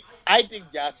 Hey, I dig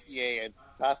Jaspier and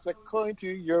toss a coin to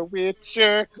your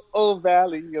witcher, oh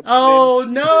valley of Oh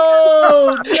plenty.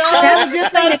 no!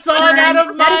 Get that song out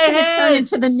of my That is going to turn head.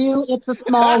 into the new "It's a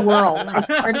Small World." I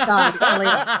swear to God, it really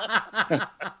is.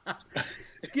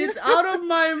 Get out of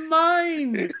my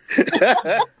mind.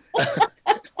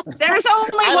 There's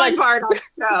only one Bard on the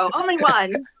show. Only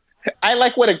one. I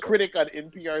like what a critic on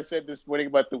NPR said this morning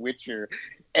about The Witcher.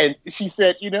 And she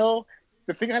said, the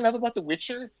thing I love about The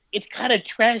Witcher, it's kind of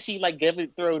trashy like Game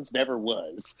of Thrones never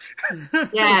was.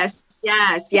 Yes.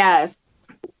 I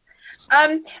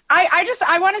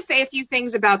want to say a few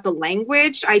things about the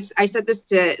language. I said this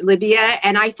to Libya,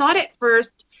 and I thought at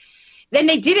first, then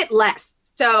they did it less.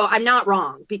 So I'm not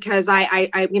wrong, because I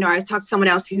was talking to someone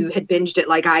else who had binged it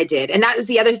like I did, and that is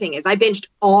the other thing is I binged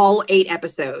all 8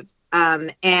 episodes,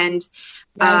 and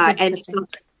so,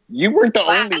 you weren't the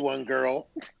only one, girl.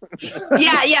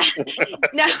 yeah.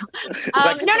 No,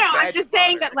 I'm just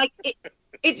saying that like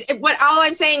all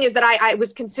I'm saying is that I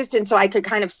was consistent, so I could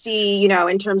kind of see,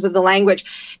 in terms of the language.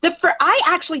 I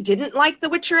actually didn't like The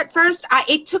Witcher at first.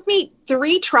 It took me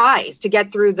 3 tries to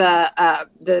get through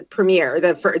the premiere,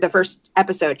 the first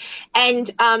episode,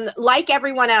 and like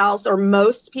everyone else or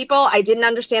most people, I didn't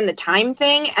understand the time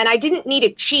thing, and I didn't need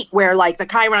a cheat where like the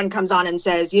Chiron comes on and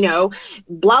says,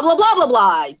 blah blah blah blah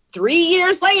blah. 3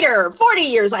 years later, 40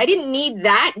 years. I didn't need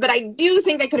that, but I do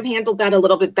think they could have handled that a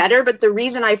little bit better. But the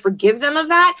reason I forgive them of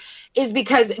that is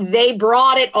because they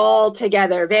brought it all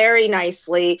together very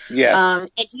nicely. Yes.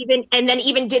 And then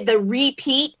even did the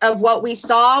repeat of what we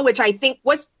saw, which I think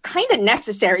was kind of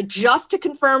necessary just to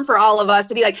confirm for all of us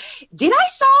to be like, did I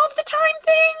solve the time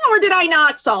thing or did I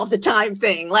not solve the time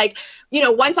thing? Like,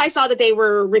 once I saw that they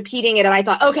were repeating it and I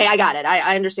thought, okay, I got it.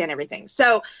 I understand everything.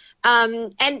 So,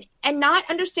 and not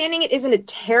understanding it isn't a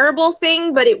terrible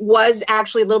thing, but it was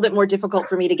actually a little bit more difficult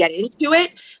for me to get into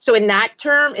it. So in that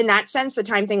sense, the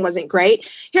time thing wasn't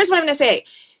great. Here's what I'm going to say.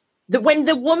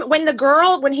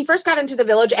 When he first got into the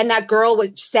village and that girl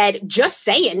said, just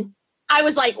saying, I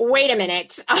was like, wait a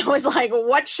minute. I was like,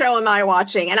 what show am I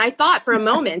watching? And I thought for a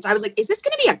moment, I was like, is this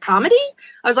going to be a comedy?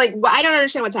 I was like, well, I don't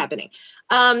understand what's happening.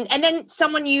 And then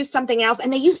someone used something else,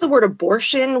 and they used the word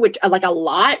abortion, which like a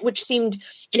lot, which seemed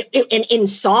in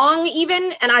song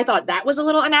even. And I thought that was a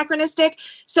little anachronistic.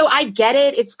 So I get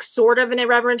it. It's sort of an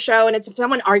irreverent show. And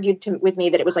someone argued with me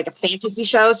that it was like a fantasy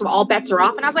show. So all bets are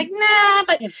off. And I was like, nah,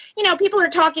 but people are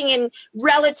talking in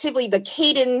relatively the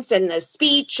cadence and the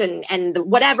speech and the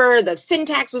whatever, the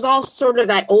syntax was all sort of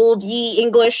that old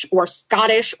English or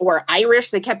Scottish or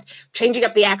Irish. They kept changing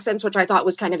up the accents, which I thought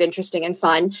was kind of interesting and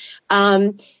fun.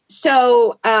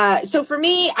 So for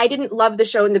me, I didn't love the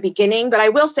show in the beginning, but I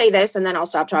will say this, and then I'll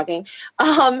stop talking.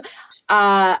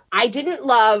 I didn't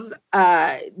love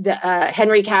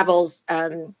Henry Cavill's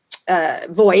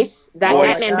voice.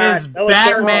 His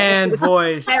Batman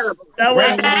voice. Terrible. That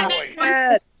was Batman voice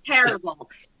was terrible.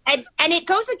 And it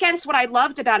goes against what I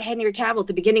loved about Henry Cavill at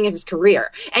the beginning of his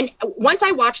career. And once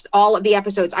I watched all of the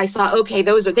episodes, I saw, okay,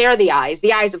 they're the eyes.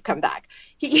 The eyes have come back.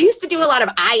 He used to do a lot of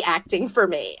eye acting for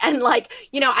me. And like,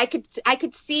 I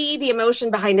could see the emotion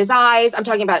behind his eyes. I'm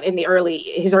talking about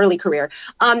his early career.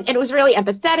 And it was really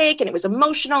empathetic and it was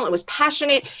emotional. It was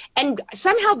passionate. And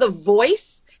somehow the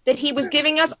voice that he was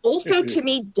giving us also to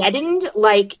me deadened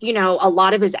like, a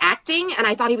lot of his acting. And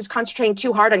I thought he was concentrating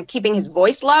too hard on keeping his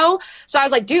voice low. So I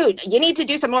was like, dude, you need to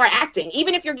do some more acting.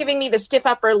 Even if you're giving me the stiff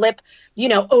upper lip,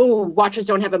 watchers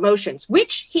don't have emotions,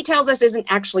 which he tells us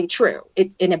isn't actually true.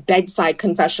 It's in a bedside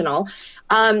confessional.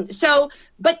 But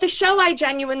the show I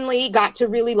genuinely got to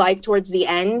really like towards the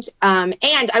end. And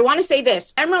I want to say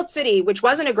this, Emerald City, which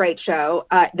wasn't a great show,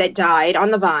 that died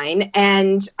on the Vine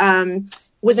and,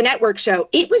 was a network show.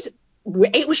 It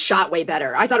was shot way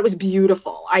better. I thought it was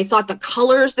beautiful. I thought the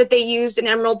colors that they used in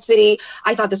Emerald City,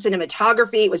 I thought the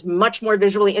cinematography was much more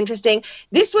visually interesting.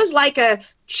 This was like a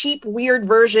cheap, weird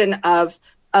version of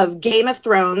Game of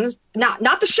Thrones, not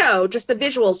the show, just the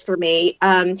visuals for me.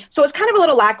 So it's kind of a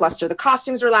little lackluster. The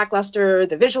costumes are lackluster.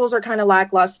 The visuals are kind of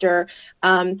lackluster.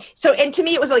 And to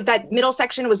me, it was like that middle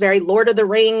section was very Lord of the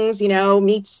Rings,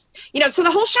 meets, so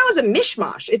the whole show is a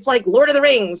mishmash. It's like Lord of the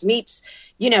Rings meets,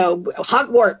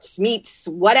 Hogwarts meets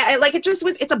what, like it just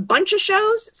was, it's a bunch of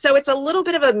shows. So it's a little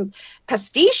bit of a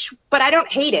pastiche, but I don't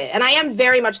hate it. And I am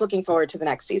very much looking forward to the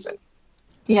next season.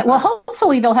 Yeah, well,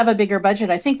 hopefully they'll have a bigger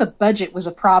budget. I think the budget was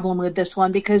a problem with this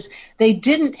one because they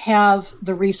didn't have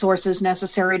the resources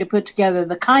necessary to put together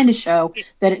the kind of show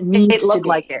that it needs to be. It looked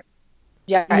like it.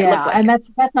 Yeah, and that's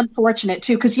unfortunate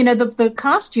too, because the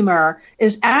costumer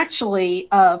is actually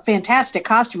a fantastic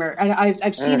costumer. And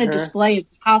I've seen a display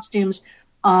of costumes,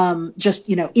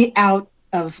 just out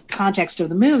of context of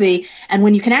the movie. And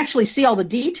when you can actually see all the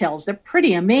details, they're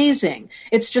pretty amazing.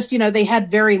 It's just, they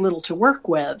had very little to work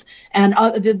with. And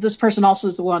this person also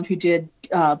is the one who did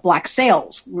Black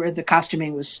Sails, where the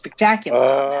costuming was spectacular.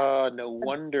 Oh, no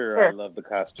wonder I love the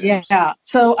costumes. Yeah.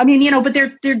 So, but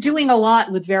they're doing a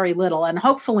lot with very little. And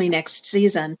hopefully next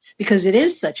season, because it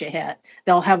is such a hit,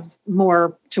 they'll have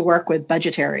more to work with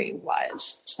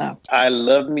budgetary-wise. So I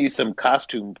love me some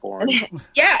costume porn.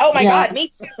 Yeah. Oh my God, me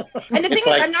too. And the thing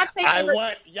is, I'm not saying I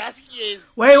want Yasuke's.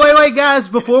 Wait, guys!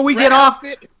 Before we get off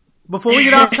topic,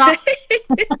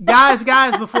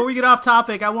 guys, before we get off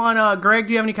topic, I want Greg.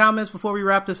 Do you have any comments before we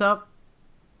wrap this up?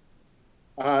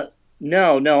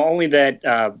 No. Only that.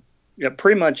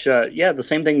 Pretty much. The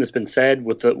same thing that's been said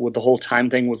with the whole time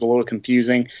thing was a little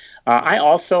confusing. I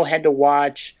also had to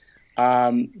watch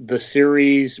the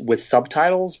series with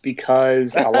subtitles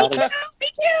because a lot of me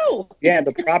too. Yeah,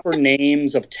 the proper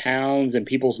names of towns and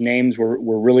people's names were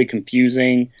really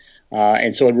confusing,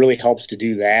 and so it really helps to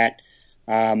do that.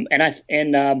 I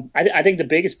think the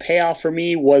biggest payoff for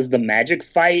me was the magic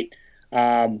fight.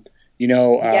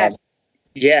 Yes.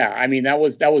 Yeah, I mean that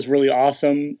was really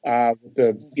awesome. What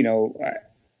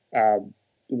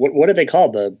are they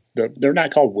called? They're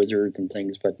not called wizards and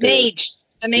things, but Mage.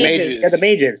 The mages. Yeah, the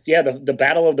mages. Yeah, the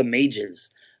battle of the mages,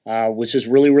 which is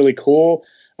really, really cool.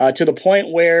 To the point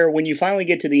where when you finally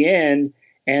get to the end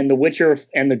and the Witcher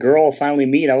and the girl finally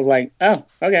meet, I was like, oh,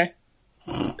 okay.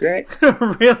 Great.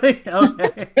 Really?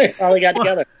 Okay. They finally got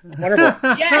together. Wonderful.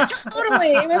 Yeah, totally.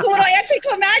 It was a little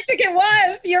anticlimactic. It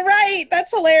was. You're right.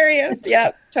 That's hilarious.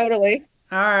 Yep, totally.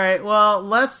 All right. Well,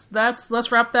 let's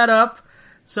wrap that up.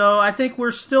 So I think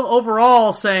we're still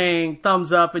overall saying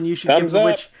thumbs up, and you should thumbs give the up.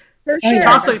 Witch. For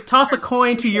sure. Toss a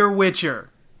coin to your Witcher.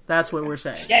 That's what we're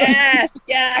saying. Yes.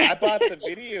 Yeah. I bought the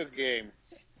video game.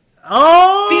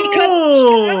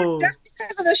 Oh, just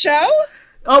because of the show.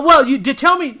 Oh well, you did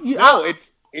tell me.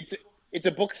 It's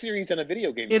a book series and a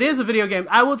video game. It is a video game.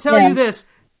 I will tell you this: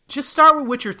 just start with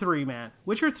Witcher 3, man.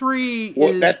 Witcher 3.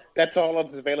 That's all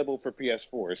that's available for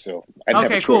PS4. So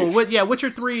okay, cool.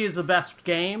 Witcher 3 is the best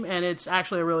game, and it's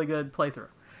actually a really good playthrough.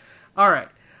 All right.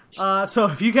 So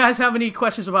if you guys have any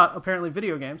questions about apparently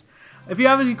video games, if you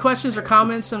have any questions or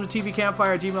comments, send them to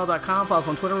tvcampfire@gmail.com. Follow us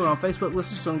on Twitter. We're on Facebook.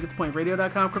 Listen to us on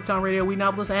GetThePointRadio.com, Krypton Radio,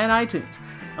 Whedonopolis, and iTunes.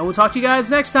 And we'll talk to you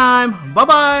guys next time.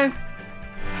 Bye-bye.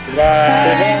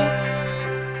 Bye.